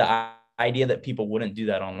so the idea that people wouldn't do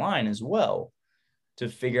that online as well, to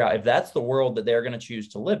figure out if that's the world that they're going to choose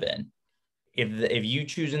to live in. If you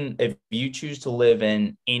choose to live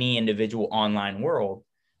in any individual online world,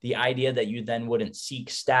 the idea that you then wouldn't seek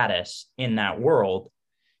status in that world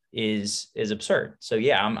is absurd. So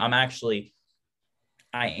yeah,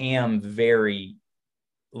 I am very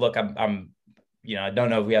look. I don't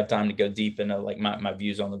know if we have time to go deep into like my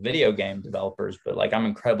views on the video game developers, but like I'm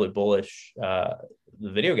incredibly bullish. The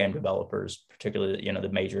video game developers, particularly the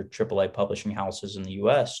major AAA publishing houses in the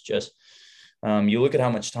U.S. Just you look at how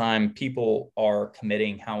much time people are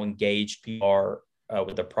committing, how engaged people are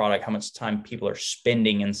with the product, how much time people are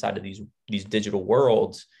spending inside of these digital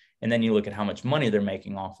worlds, and then you look at how much money they're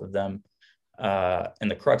making off of them. And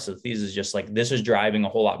the crux of these is just like this is driving a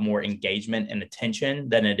whole lot more engagement and attention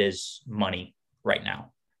than it is money right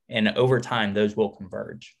now. And over time, those will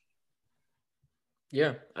converge.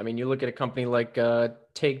 Yeah, I mean, you look at a company like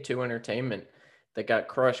Take-Two Entertainment that got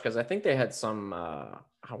crushed because I think they had some.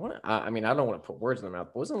 I mean, I don't want to put words in their mouth,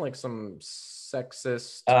 but wasn't like some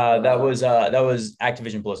sexist. That was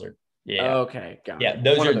Activision Blizzard. Yeah. Okay, got Yeah, it.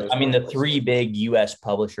 those One of are, those I mean, the workplaces. three big US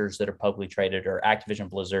publishers that are publicly traded are Activision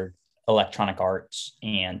Blizzard, Electronic Arts,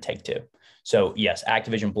 and Take Two. So, yes,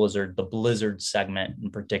 Activision Blizzard, the Blizzard segment in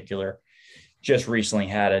particular, just recently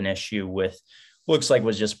had an issue with looks like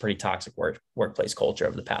was just pretty toxic workplace culture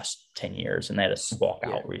over the past 10 years. And they had to walk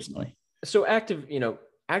Yeah. out recently. So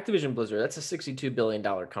Activision Blizzard, that's a $62 billion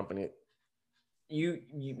company. You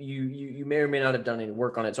may or may not have done any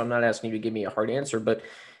work on it, so I'm not asking you to give me a hard answer, but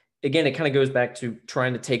again, it kind of goes back to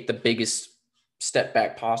trying to take the biggest step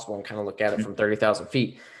back possible and kind of look at it from 30,000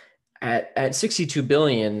 feet. At 62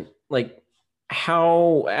 billion, like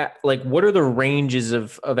what are the ranges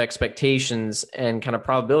of expectations and kind of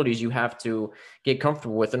probabilities you have to get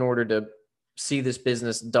comfortable with in order to see this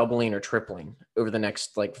business doubling or tripling over the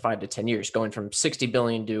next like 5 to 10 years, going from 60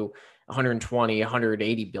 billion to 120,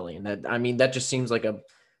 180 billion? That, I mean, that just seems like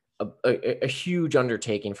a a huge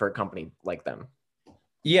undertaking for a company like them.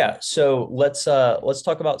 Yeah, so let's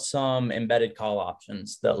talk about some embedded call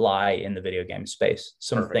options that lie in the video game space.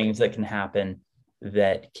 Some Perfect. things that can happen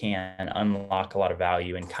that can unlock a lot of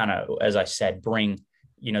value and kind of, as I said, bring,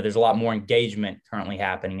 there's a lot more engagement currently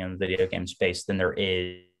happening in the video game space than there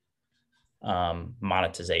is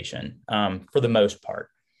monetization for the most part.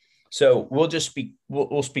 So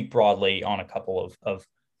we'll speak broadly on a couple of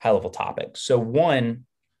high level topics. So one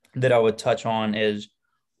that I would touch on is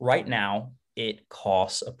right now it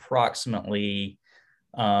costs approximately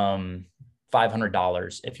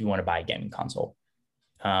 $500 if you want to buy a gaming console.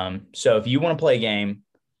 So if you want to play a game,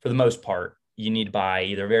 for the most part, you need to buy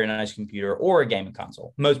either a very nice computer or a gaming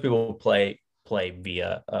console. Most people play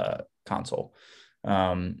via console.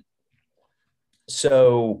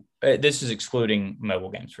 So this is excluding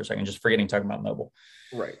mobile games for a second, just forgetting talking about mobile.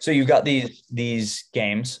 Right. So you've got these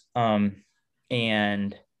games,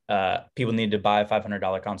 and people need to buy a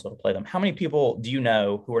 $500 console to play them. How many people do you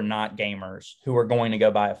know who are not gamers who are going to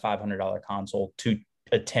go buy a $500 console to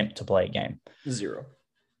attempt to play a game? Zero.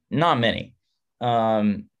 Not many.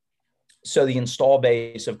 So the install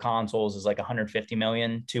base of consoles is like 150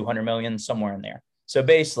 million, 200 million, somewhere in there. So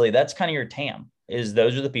basically, that's kind of your TAM. Is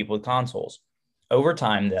those are the people with consoles. Over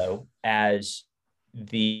time, though, as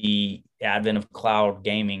the advent of cloud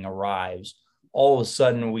gaming arrives, all of a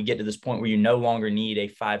sudden we get to this point where you no longer need a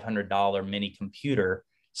 $500 mini computer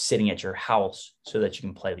sitting at your house so that you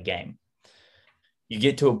can play the game. You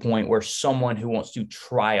get to a point where someone who wants to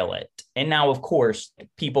trial it, and now, of course,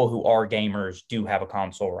 people who are gamers do have a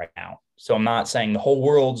console right now. So I'm not saying the whole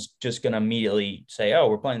world's just going to immediately say, oh,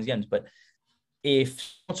 we're playing these games. But if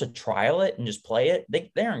someone wants to trial it and just play it,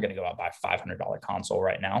 they aren't going to go out and buy a $500 console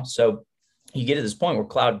right now. So you get to this point where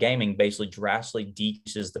cloud gaming basically drastically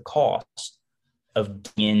decreases the cost of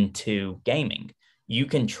into gaming. You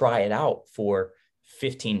can try it out for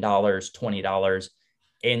 $15, $20,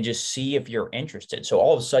 and just see if you're interested. So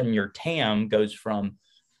all of a sudden your TAM goes from,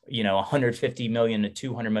 150 million to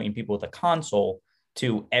 200 million people with a console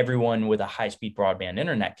to everyone with a high-speed broadband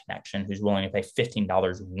internet connection who's willing to pay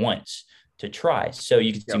 $15 once to try. So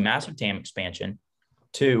you can see massive TAM expansion.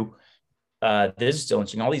 Two, this is still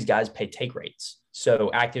interesting. All these guys pay take rates. So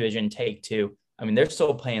Activision, Take-Two, they're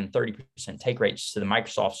still paying 30% take rates to the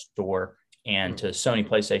Microsoft store and to Sony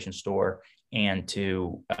PlayStation store and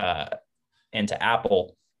to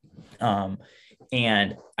Apple.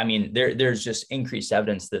 There's just increased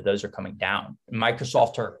evidence that those are coming down.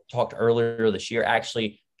 Microsoft talked earlier this year,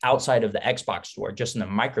 actually outside of the Xbox store, just in the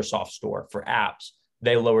Microsoft store for apps,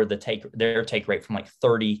 they lowered their take rate from like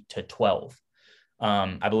 30 to 12.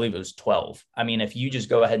 I believe it was 12. If you just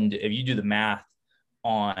go ahead and if you do the math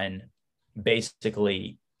on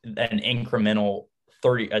basically an incremental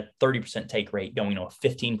 30% take rate going to a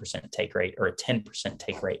 15% take rate or a 10%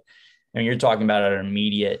 take rate, and you're talking about an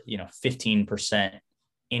immediate, 15%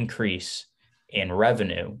 increase in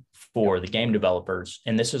revenue for the game developers.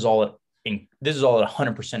 And this is all at 100%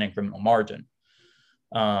 incremental margin.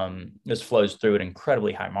 This flows through an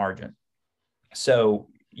incredibly high margin. So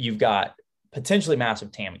you've got potentially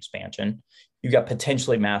massive TAM expansion. You've got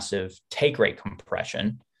potentially massive take rate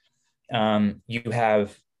compression. You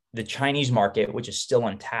have the Chinese market, which is still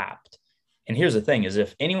untapped. And here's the thing is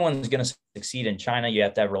if anyone's going to succeed in China, you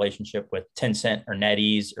have to have a relationship with Tencent or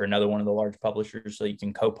NetEase or another one of the large publishers so you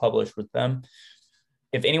can co-publish with them.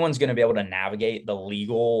 If anyone's going to be able to navigate the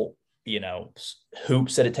legal,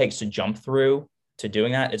 hoops that it takes to jump through to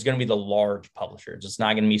doing that, it's going to be the large publishers. It's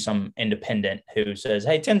not going to be some independent who says,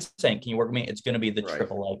 hey, Tencent, can you work with me? It's going to be the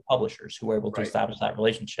AAA publishers who are able to establish that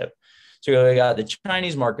relationship. So you got the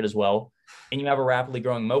Chinese market as well, and you have a rapidly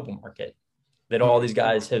growing mobile market that all these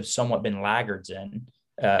guys have somewhat been laggards in.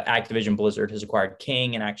 Activision Blizzard has acquired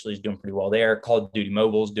King and actually is doing pretty well there. Call of Duty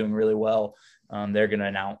Mobile is doing really well. They're going to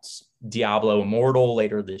announce Diablo Immortal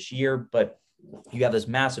later this year, but you have this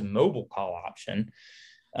massive mobile call option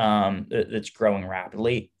that's growing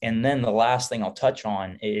rapidly. And then the last thing I'll touch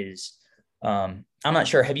on is, I'm not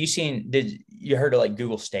sure. Did you heard of like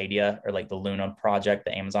Google Stadia or like the Luna project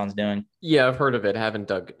that Amazon's doing? Yeah, I've heard of it. Haven't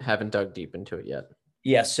dug deep into it yet.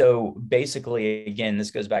 Yeah. So basically, again, this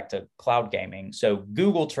goes back to cloud gaming. So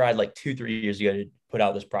Google tried like 2-3 years ago to put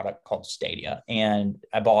out this product called Stadia, and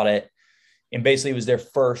I bought it. And basically it was their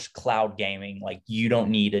first cloud gaming. Like you don't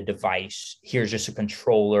need a device. Here's just a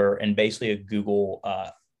controller and basically a Google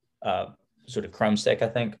sort of Chrome stick, I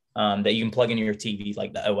think, that you can plug into your TV,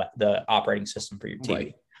 like the operating system for your TV.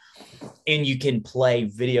 Right. And you can play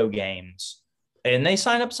video games. And they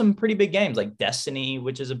signed up some pretty big games like Destiny,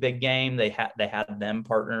 which is a big game. They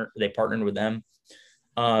partnered with them.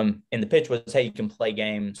 And the pitch was, hey, you can play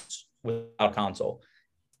games without a console.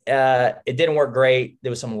 It didn't work great. There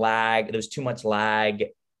was some lag. There was too much lag.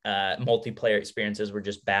 Multiplayer experiences were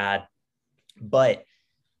just bad. But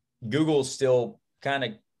Google's still kind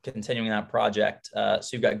of continuing that project. So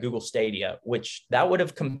you've got Google Stadia, which that would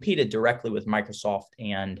have competed directly with Microsoft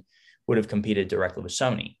and would have competed directly with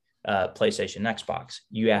Sony, PlayStation, Xbox.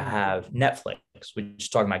 You have Netflix, which is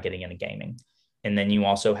talking about getting into gaming. And then you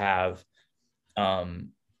also have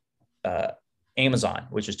Amazon,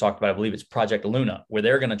 which is talked about, I believe it's Project Luna, where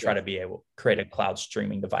they're going to try to be able to create a cloud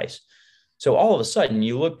streaming device. So all of a sudden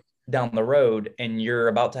you look down the road and you're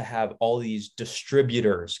about to have all these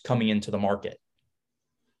distributors coming into the market.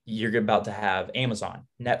 You're about to have Amazon,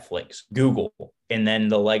 Netflix, Google, and then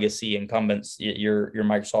the legacy incumbents, your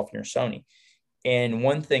Microsoft and your Sony. And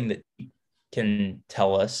one thing that can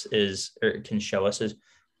tell us is, or can show us is,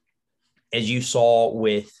 as you saw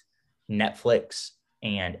with Netflix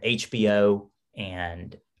and HBO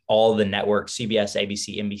and all the networks, CBS,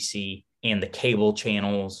 ABC, NBC, and the cable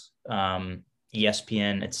channels,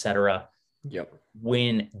 ESPN, et cetera. Yep.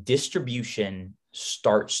 When distribution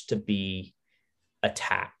starts to be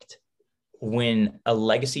attacked, when a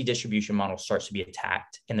legacy distribution model starts to be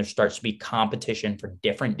attacked and there starts to be competition for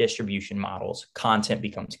different distribution models, content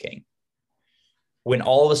becomes king. When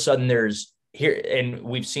all of a sudden there's here, and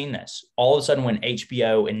we've seen this, all of a sudden when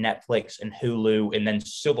HBO and Netflix and Hulu and then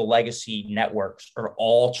still the legacy networks are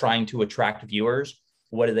all trying to attract viewers,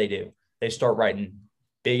 what do? They start writing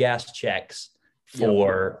big ass checks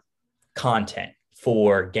for content,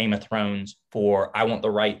 for Game of Thrones, for I want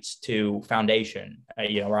the rights to Foundation,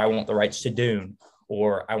 or I want the rights to Dune,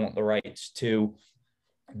 or I want the rights to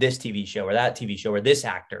this TV show or that TV show or this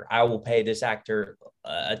actor. I will pay this actor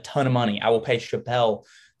a ton of money. I will pay Chappelle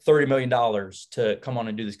 $30 million to come on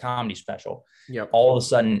and do this comedy special. Yep. All of a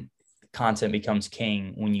sudden, content becomes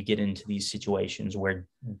king when you get into these situations where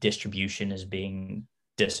distribution is being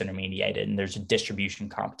disintermediated and there's a distribution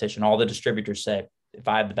competition. All the distributors say, if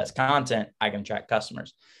I have the best content, I can attract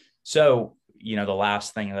customers. So, the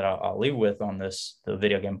last thing that I'll leave with on the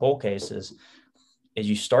video game bull case is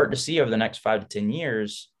you start to see over the next 5 to 10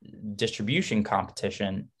 years, distribution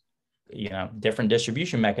competition, different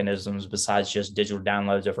distribution mechanisms besides just digital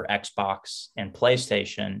downloads over Xbox and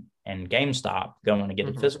PlayStation and GameStop going to get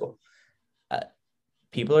it physical.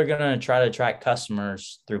 People are going to try to attract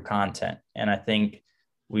customers through content. And I think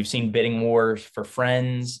we've seen bidding wars for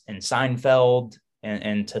Friends and Seinfeld,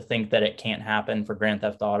 and to think that it can't happen for Grand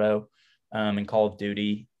Theft Auto and Call of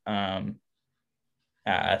Duty, I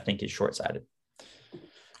think is short-sighted.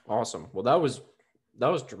 Awesome. Well, that was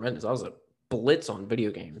tremendous. That was a blitz on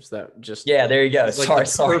video games. That just there you go.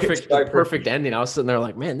 Like perfect ending. I was sitting there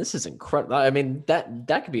like, man, this is incredible. I mean, that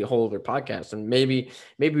could be a whole other podcast, and maybe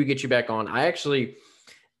we get you back on. I actually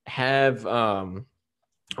have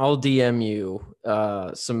I'll DM you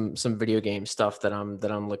some video game stuff that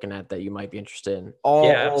I'm looking at that you might be interested in. All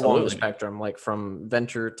along the spectrum, like from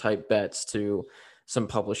venture type bets to some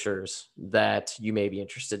publishers that you may be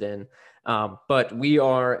interested in. But we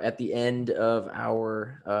are at the end of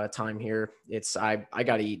our time here. I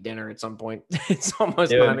got to eat dinner at some point. It's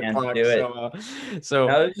almost 9 o'clock. So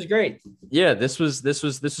no, this is great. Yeah, this was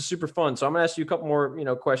super fun. So I'm gonna ask you a couple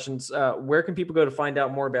more, questions. Where can people go to find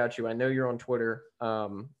out more about you? I know you're on Twitter.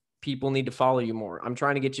 People need to follow you more. I'm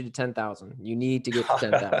trying to get you to 10,000. You need to get to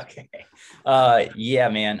 10,000. Okay. Yeah,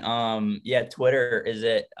 man. Twitter is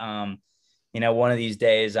it. One of these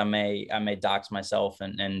days I may dox myself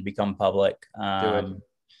and become public. But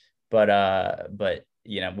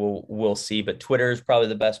we'll see. But Twitter is probably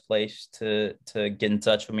the best place to get in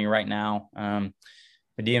touch with me right now.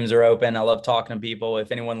 My DMs are open. I love talking to people.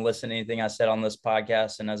 If anyone listened to anything I said on this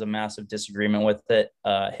podcast and has a massive disagreement with it,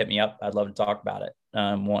 hit me up. I'd love to talk about it.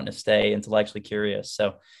 Wanting to stay intellectually curious.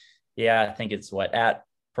 So yeah, I think it's at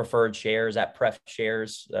preferred shares, at pref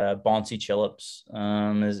shares, Bauncey Chillups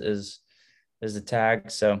is the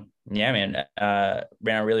tag. So yeah, man, I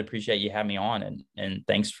really appreciate you having me on, and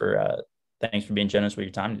thanks for being generous with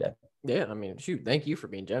your time today. Yeah, I mean, shoot, thank you for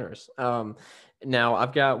being generous. Now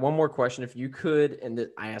I've got one more question. If you could, and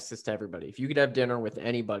I ask this to everybody, if you could have dinner with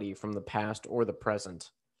anybody from the past or the present,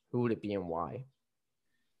 who would it be and why?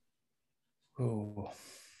 Oh,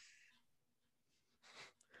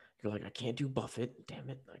 you're like, I can't do Buffett. Damn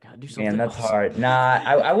it, I gotta do something. Man, that's hard. Nah,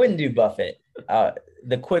 I wouldn't do Buffett.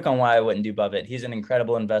 The quick on why I wouldn't do Buffett. He's an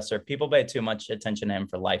incredible investor. People pay too much attention to him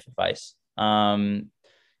for life advice.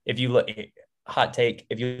 If you look, hot take,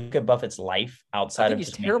 if you look at Buffett's life outside of,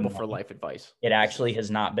 he's terrible for life advice. It actually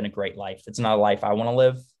has not been a great life. It's not a life I want to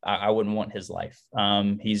live. I wouldn't want his life.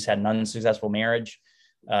 He's had an unsuccessful marriage.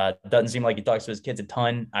 Doesn't seem like he talks to his kids a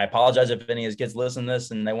ton. I apologize if any of his kids listen to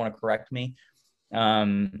this and they want to correct me.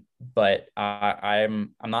 But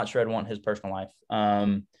I'm not sure I'd want his personal life.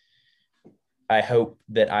 I hope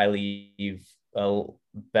that I leave a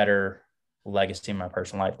better legacy in my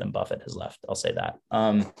personal life than Buffett has left. I'll say that.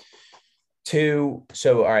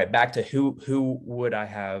 So all right, back to who would I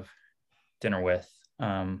have dinner with?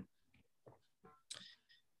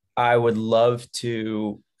 I would love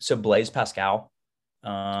to. So Blaise Pascal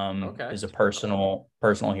is a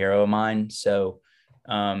personal hero of mine. So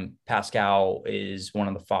Pascal is one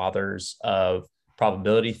of the fathers of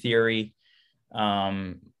probability theory,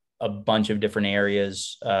 a bunch of different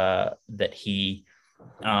areas that he,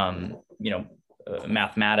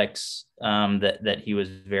 mathematics that he was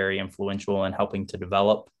very influential in helping to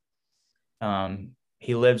develop.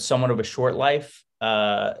 He lived somewhat of a short life,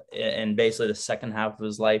 and basically the second half of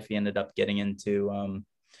his life, he ended up getting into.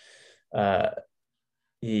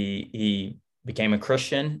 He became a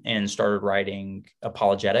Christian and started writing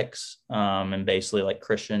apologetics, and basically like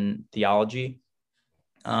Christian theology.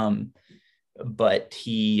 But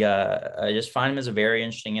I just find him as a very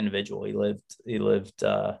interesting individual. He lived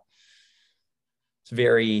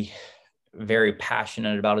very, very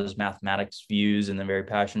passionate about his mathematics views, and then very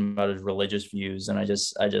passionate about his religious views. And I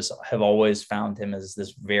just have always found him as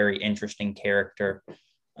this very interesting character.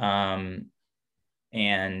 And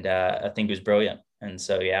I think he was brilliant. And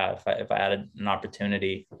so, yeah, if I had an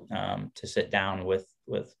opportunity to sit down with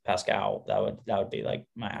Pascal, that would be like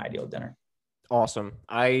my ideal dinner. Awesome.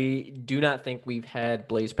 I do not think we've had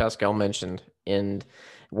Blaise Pascal mentioned, and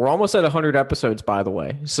we're almost at 100 episodes, by the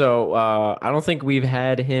way. So I don't think we've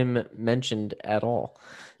had him mentioned at all.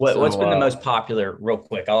 What's been the most popular? Real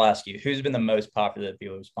quick, I'll ask you. Who's been the most popular that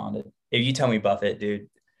people responded? If you tell me Buffett, dude.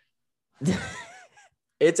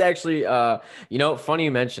 It's actually, funny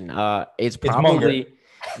you mentioned. It's probably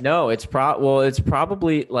it's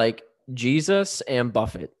probably like Jesus and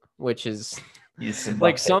Buffett, which is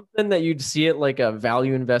like something that you'd see at like a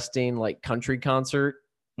value investing like country concert,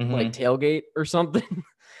 like tailgate or something.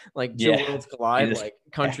 Like two worlds collide, like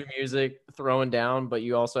country music throwing down, but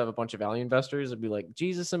you also have a bunch of value investors. It'd be like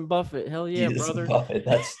Jesus and Buffett. Hell yeah, Jesus brother. And Buffett.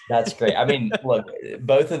 That's great. I mean, look,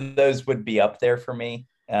 both of those would be up there for me.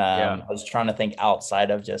 I was trying to think outside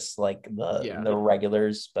of just like the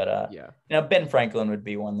regulars, but Ben Franklin would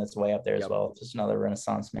be one that's way up there as well. Just another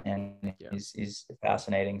Renaissance man. He's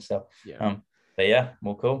fascinating. So, but yeah,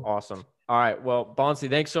 well, cool. Awesome. All right. Well, Bauncey,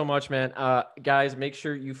 thanks so much, man. Guys, make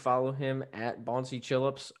sure you follow him at Bauncey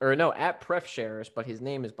Chillups, or no, at Pref Shares, but his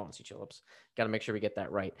name is Bauncey Chillups. Got to make sure we get that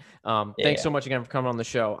right. Thanks so much again for coming on the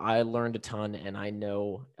show. I learned a ton, and I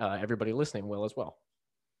know everybody listening will as well.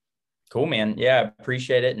 Cool, man. Yeah,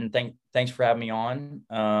 appreciate it. And thanks for having me on.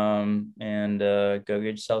 And go get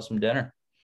yourself some dinner.